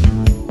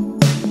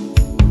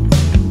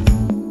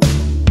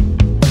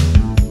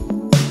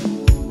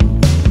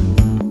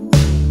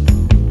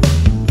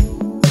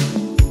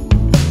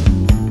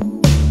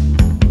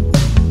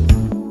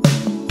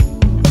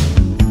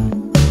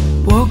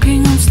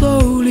 Walking on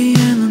slowly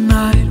in the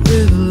night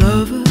with a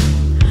lover,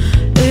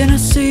 and I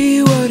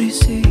see what he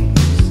sees.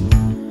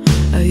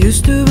 I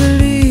used to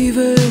believe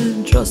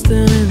in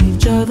trusting in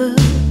each other.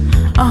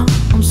 I'm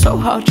so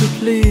hard to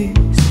please,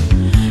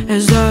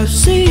 as I've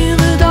seen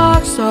the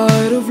dark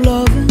side of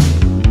loving,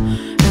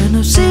 and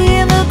I've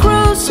seen the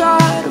cruel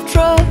side of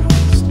trust.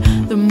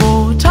 The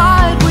more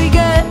tired we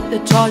get, the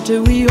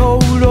tighter we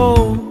hold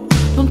on.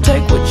 Don't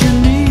take what you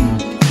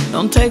need,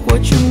 don't take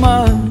what you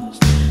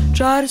must.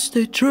 Try to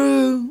stay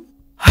true.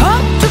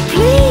 Hard to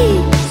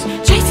please,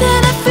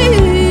 chasing a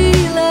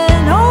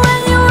feeling. Oh,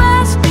 when you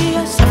ask me,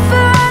 I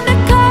suffer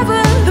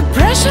undercover. The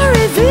pressure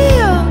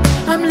reveals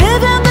I'm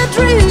living the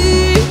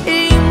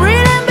dream,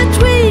 reading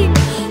between,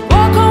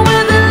 walk on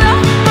with a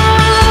lover,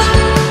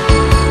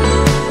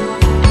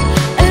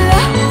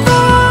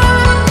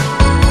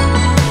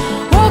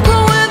 walk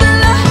on with a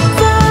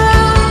lover,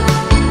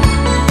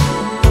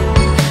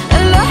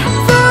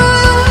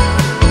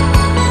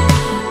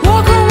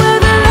 walk on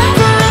with a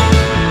lover.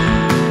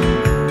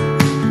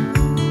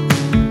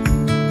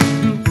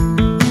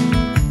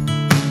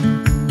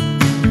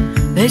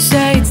 They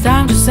say it's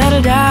time to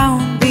settle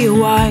down, be a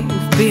wife,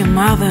 be a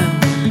mother,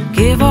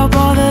 give up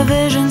all the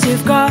visions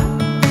you've got.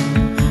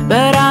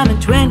 But I'm a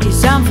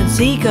 20-something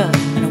seeker,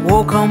 and I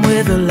walk on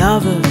with a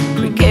lover.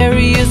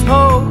 Precarious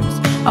hopes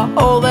are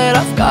all that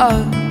I've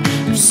got.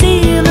 I've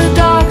seen the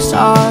dark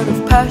side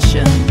of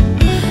passion,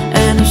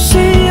 and I've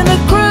seen the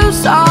cruel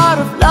side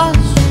of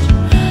lust.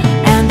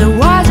 And the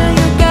wiser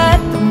you get,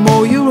 the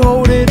more you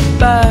hold it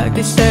back.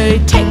 They say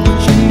take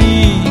what you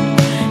need,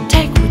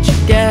 take what you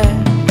get,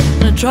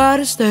 and I try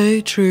to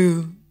stay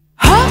true.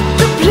 Hard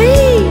to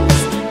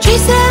please,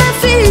 chasing a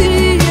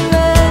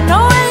feeling.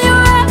 Oh, when you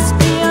ask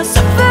me, I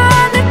suffer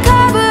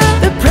undercover.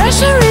 The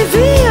pressure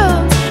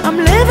reveals I'm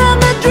living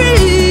the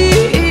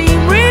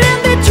dream,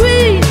 reading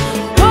between,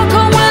 walk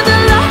on with a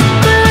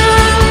lover,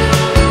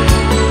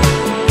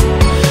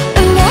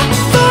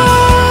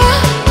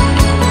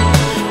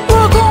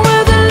 walk on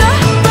with a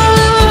lover,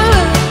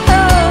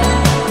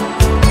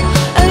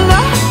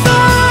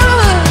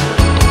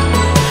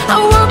 I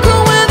walk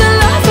on with a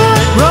lover.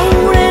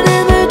 Rolling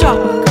in the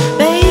dark,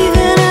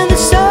 bathing in the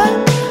sun,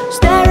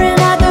 staring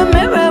at the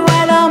mirror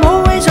while I'm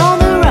always on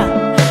the run.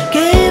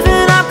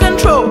 Giving up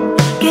control,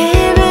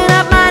 giving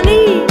up my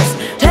needs.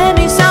 Tell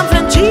me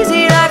something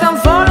cheesy like I'm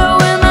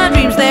following my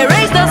dreams. They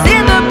raised us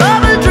in the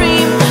bubble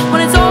dream,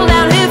 when it's all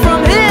downhill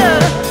from here.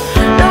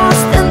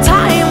 Lost in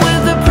time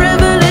with the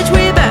privilege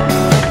we bear.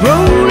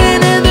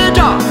 Rolling in the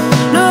dark,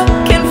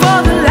 looking for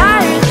the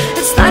light.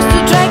 It's nice to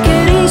take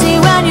it easy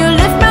when you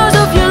live most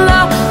of your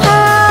life.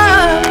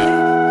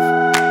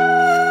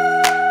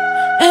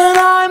 And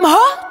I'm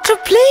hard to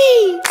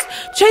please,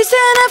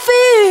 chasing a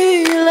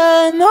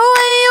feeling. Oh,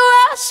 when you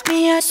ask me,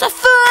 I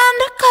suffer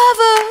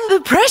undercover. The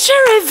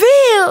pressure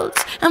reveals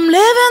I'm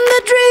living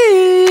the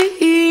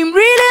dream,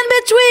 reading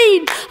between,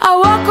 I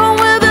walk on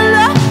with a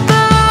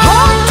lover.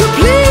 Hard to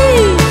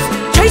please,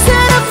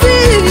 chasing a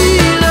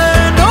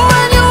feeling. Oh,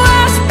 when you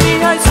ask me,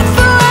 I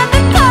suffer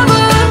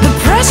undercover. The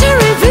pressure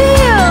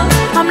reveals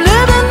I'm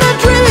living the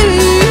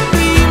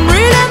dream,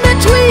 reading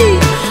between,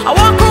 I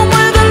walk on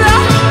with a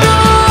lover.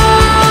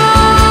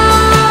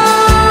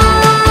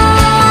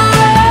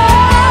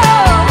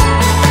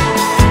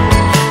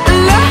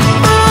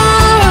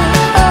 Lover.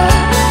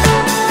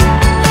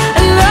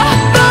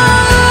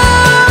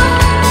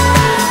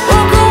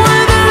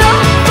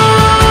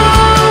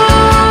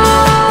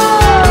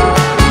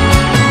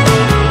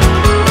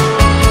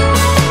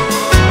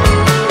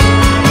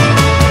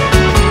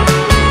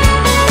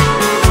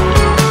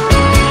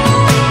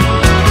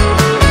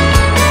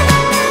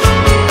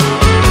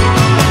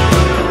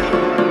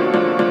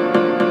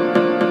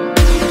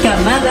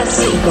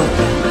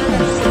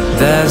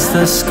 There's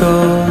the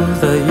school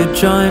that you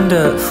joined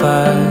at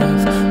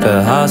 5,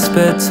 the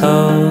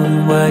hospital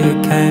where you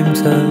came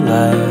to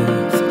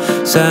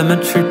life,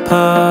 Cemetery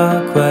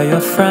Park where your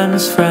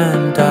friend's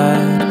friend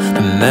died,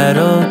 the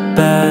metal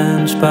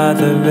bench by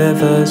the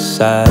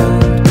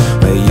riverside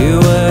where you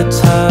were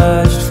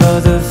touched for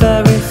the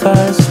very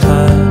first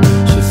time.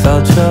 She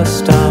felt your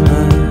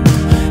stomach,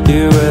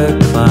 you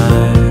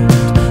reclined.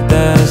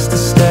 There's the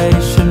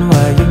station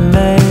where you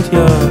made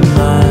your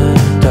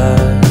mind up.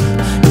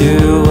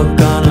 You were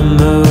gonna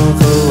move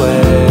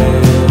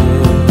away,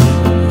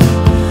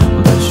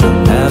 but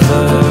you'll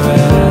never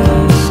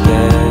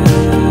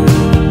escape.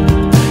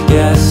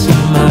 Yes, you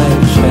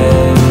might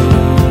change,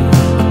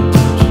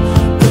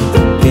 but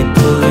the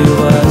people you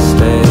were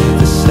stay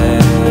the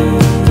same.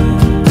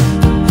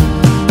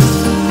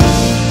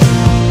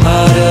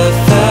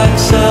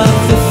 Artifacts of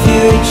the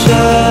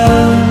future,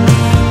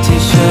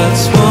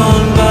 t-shirts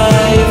worn by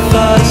your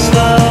first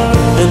love,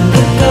 and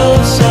the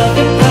ghosts of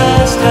your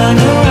past hang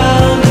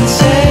around and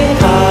say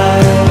hi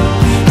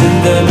in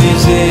the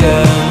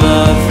museum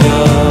of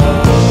your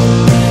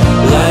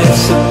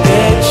life's a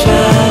pitch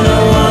and a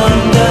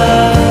wonder.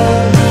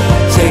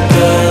 Take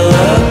a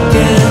look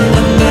in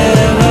the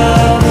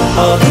mirror,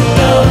 all the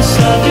ghosts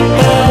of your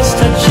past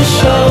touch your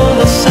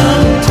shoulder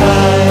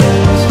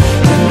sometimes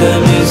in the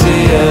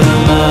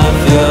museum of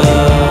your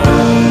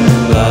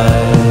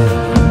life.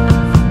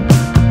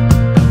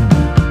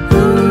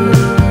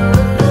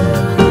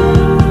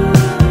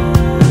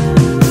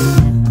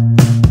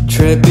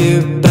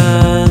 Tribute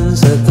bands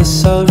at the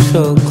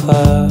social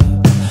club,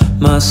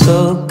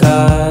 muscle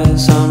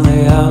guys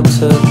only out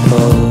to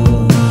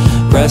pull,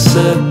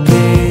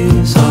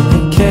 recipes on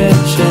the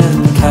kitchen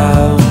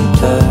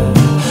counter,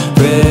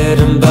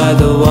 written by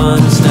the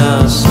ones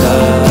now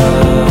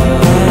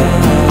stuck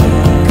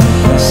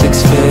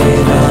 6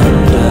 feet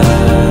under.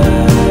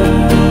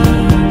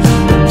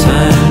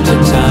 Time to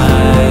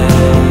time,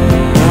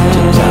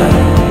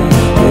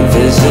 they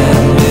visit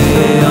me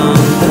on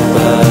the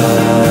bus.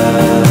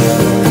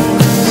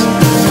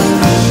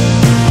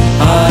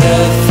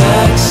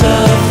 Artifacts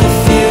of the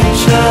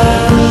future,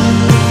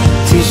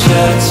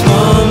 t-shirts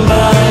worn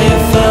by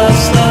your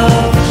first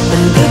love,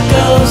 and the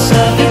ghosts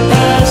of your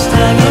past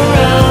hang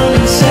around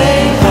and say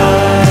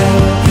hi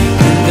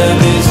in the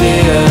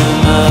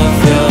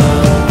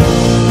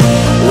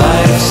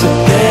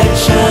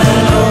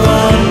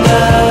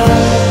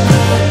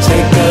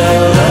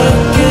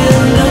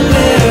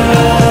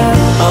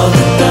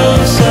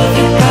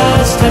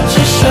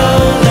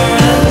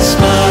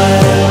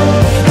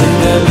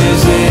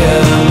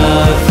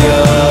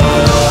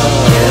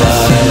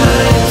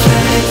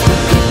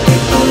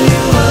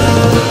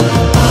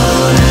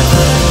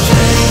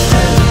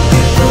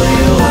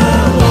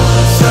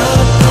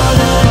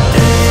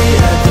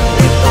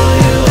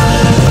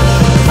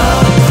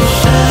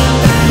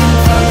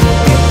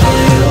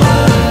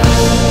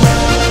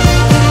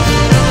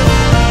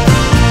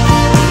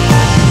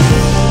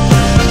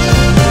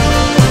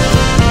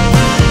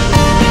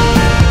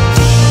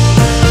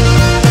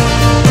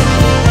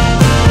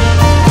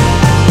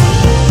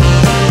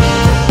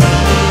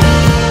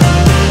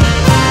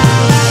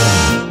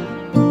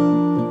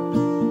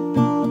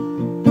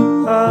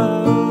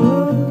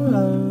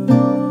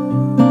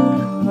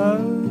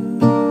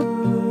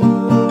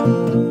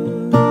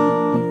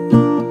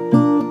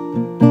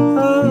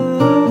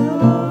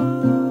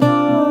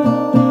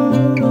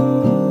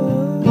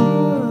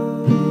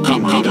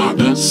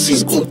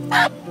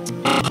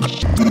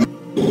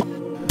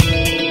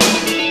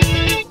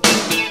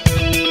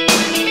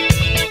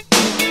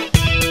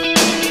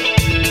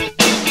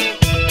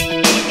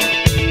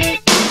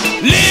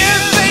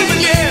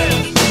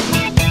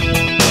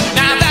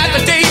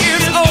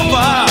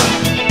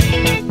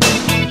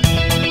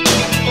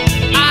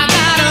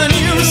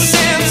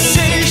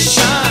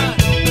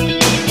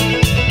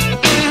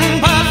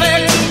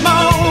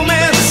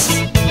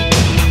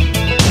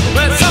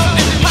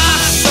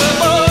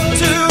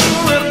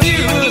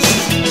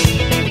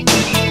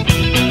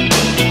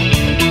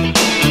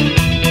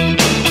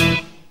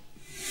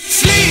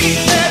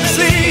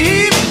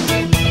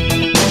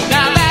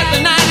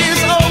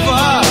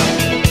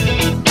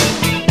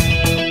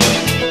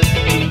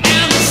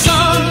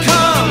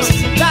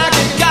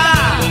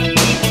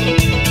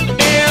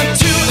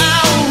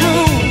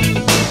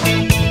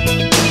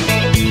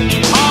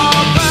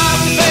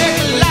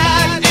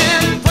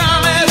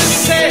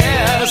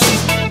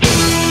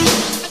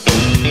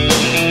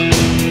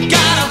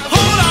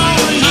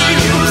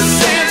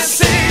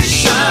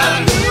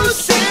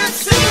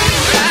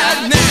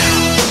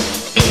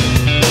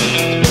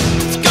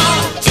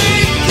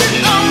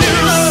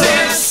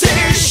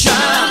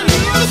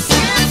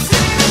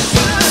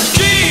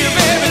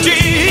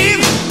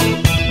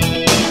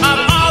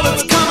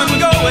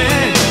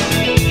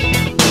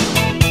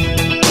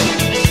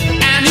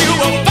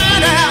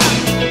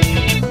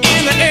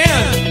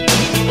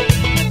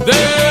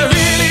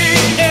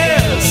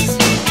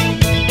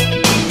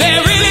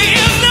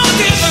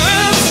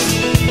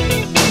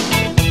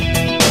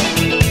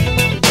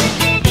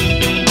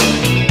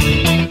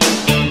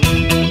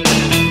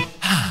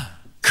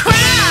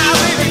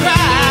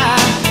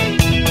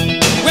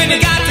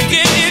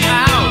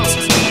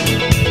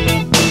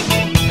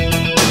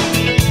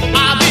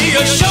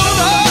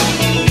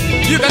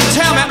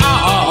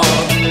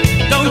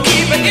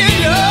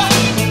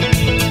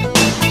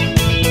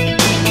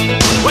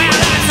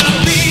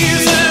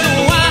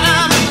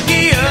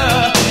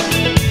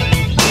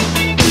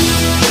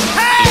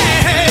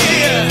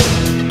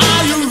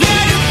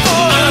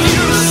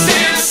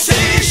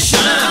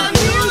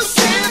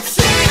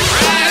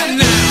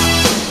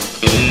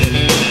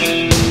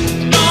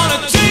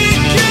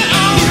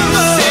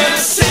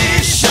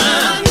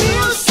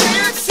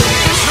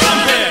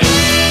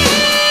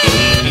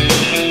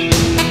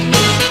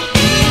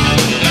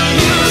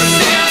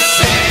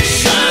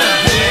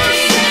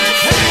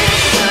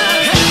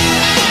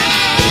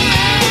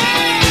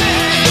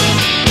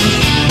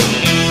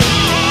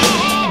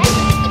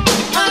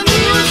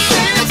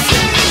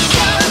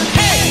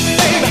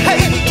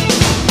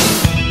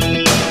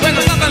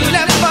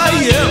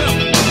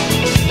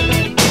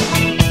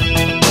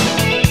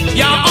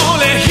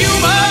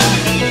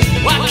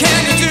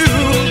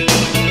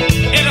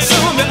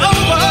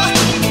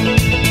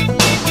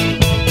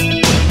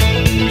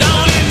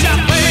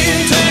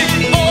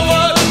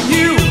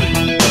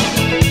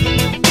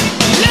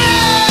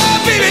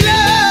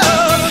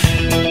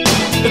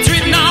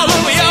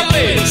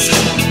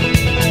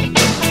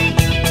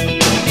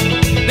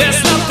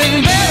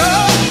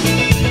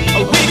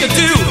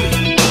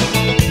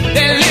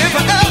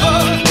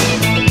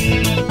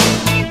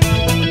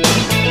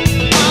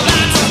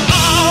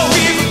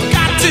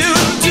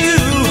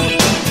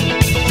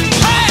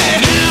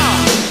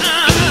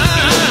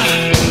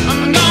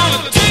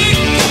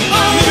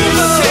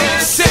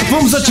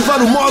Vamos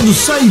ativar o modo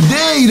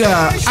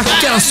saideira,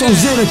 aquela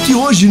sonzeira que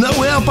hoje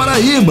não é a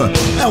Paraíba,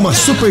 é uma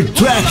super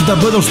track da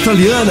banda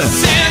australiana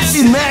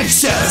In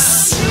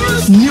Excess,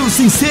 New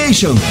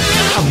Sensation,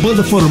 a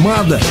banda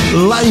formada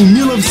lá em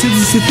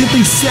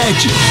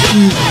 1977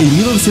 e em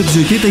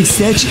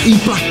 1987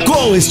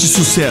 emplacou este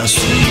sucesso.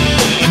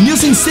 New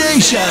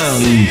Sensation.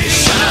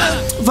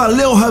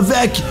 Valeu,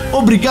 Ravek,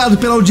 obrigado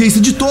pela audiência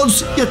de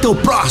todos e até o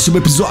próximo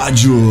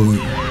episódio.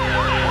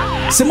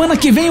 Semana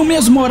que vem, o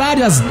mesmo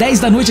horário, às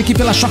 10 da noite, aqui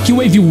pela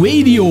Shockwave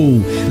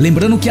Radio.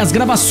 Lembrando que as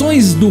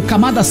gravações do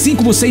Camada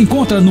 5 você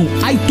encontra no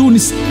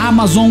iTunes,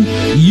 Amazon,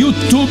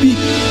 YouTube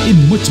e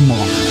muito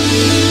more.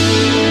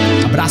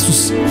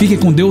 Abraços, fiquem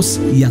com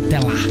Deus e até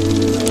lá.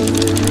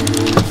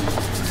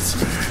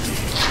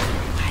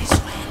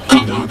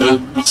 Camada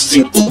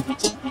 5.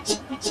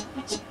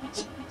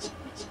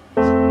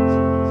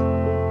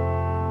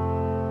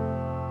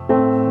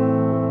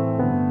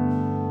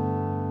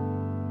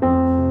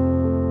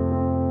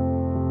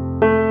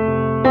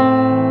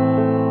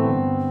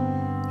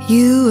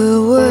 You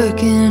were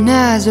working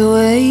as a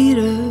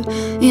waiter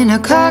in a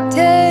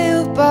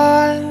cocktail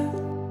bar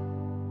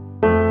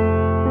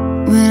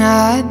when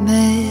I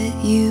met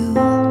you.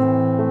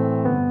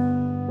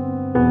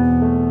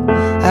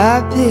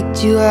 I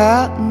picked you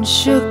out and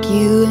shook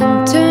you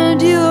and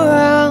turned you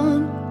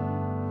around,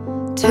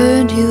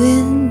 turned you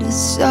into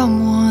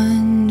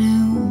someone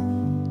new.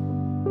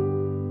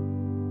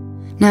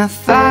 Now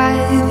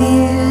 5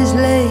 years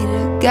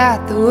later,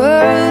 got the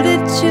world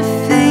at your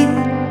feet.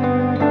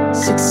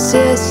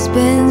 Success has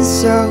been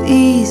so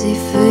easy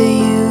for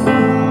you,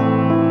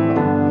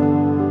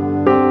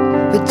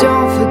 but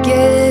don't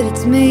forget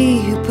it's me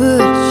who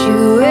put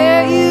you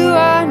where you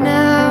are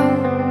now,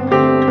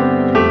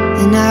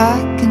 and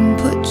I can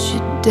put you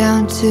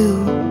down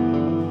too.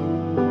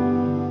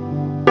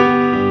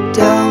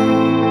 Don't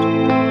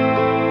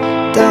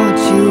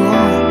you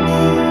want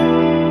me?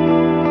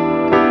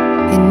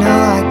 You know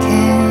I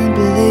can't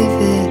believe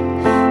it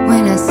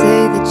when I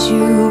say that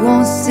you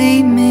won't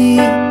see me.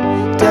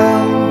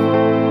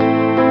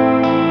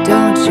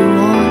 Don't you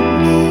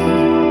want me?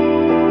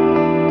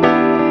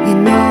 You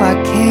know I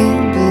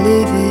can't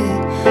believe it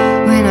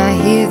when I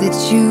hear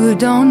that you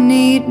don't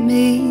need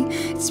me.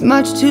 It's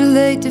much too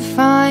late to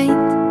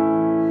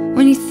find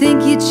when you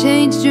think you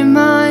changed your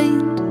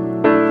mind.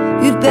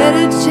 You'd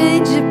better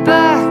change it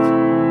back,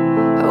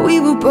 or we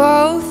will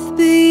both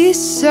be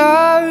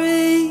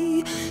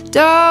sorry.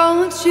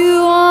 Don't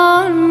you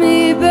want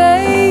me,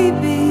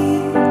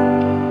 baby?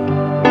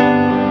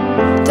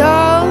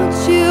 Don't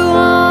you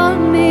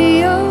want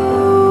me, oh?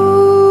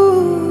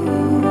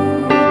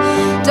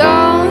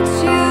 Don't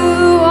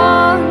you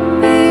want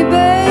me,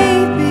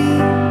 baby?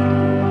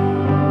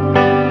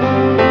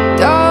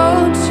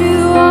 Don't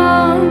you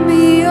want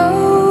me, oh?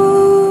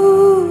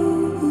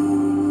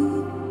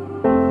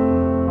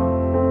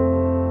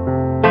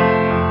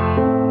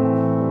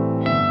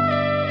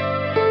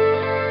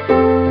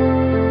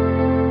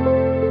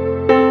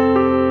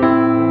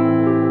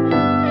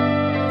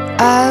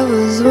 I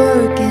was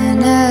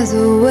working as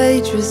a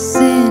waitress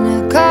in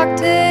a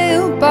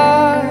cocktail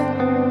bar.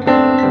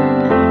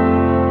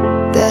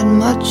 That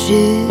much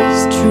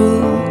is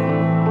true.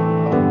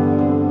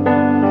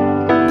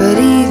 But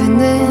even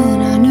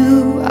then I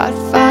knew I'd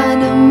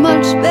find a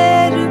much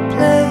better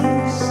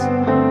place,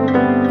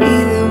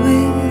 either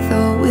with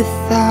or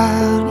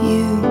without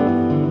you.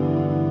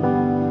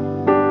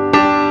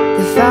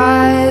 The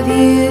 5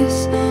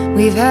 years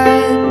we've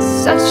had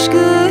such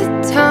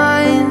good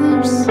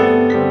times,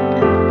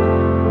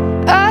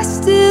 I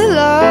still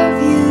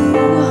love you,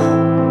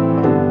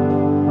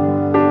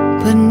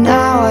 but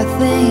now I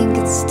think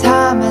it's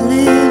time I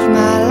lived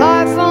my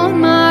life on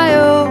my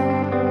own.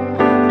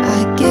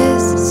 I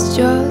guess it's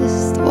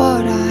just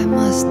what I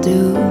must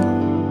do.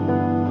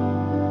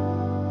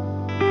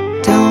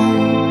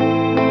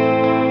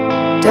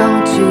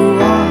 Don't you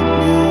want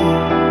me?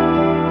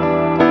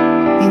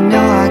 You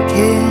know I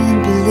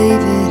can't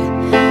believe it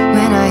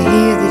when I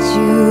hear that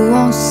you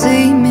won't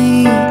see me.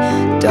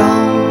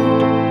 Don't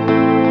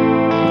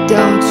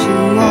you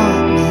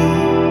want me?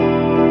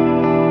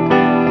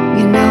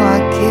 You know I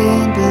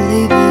can't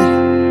believe it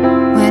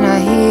when I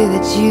hear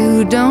that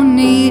you don't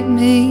need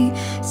me.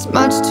 It's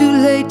much too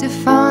late to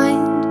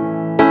find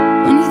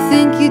when you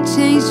think you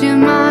changed your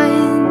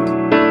mind.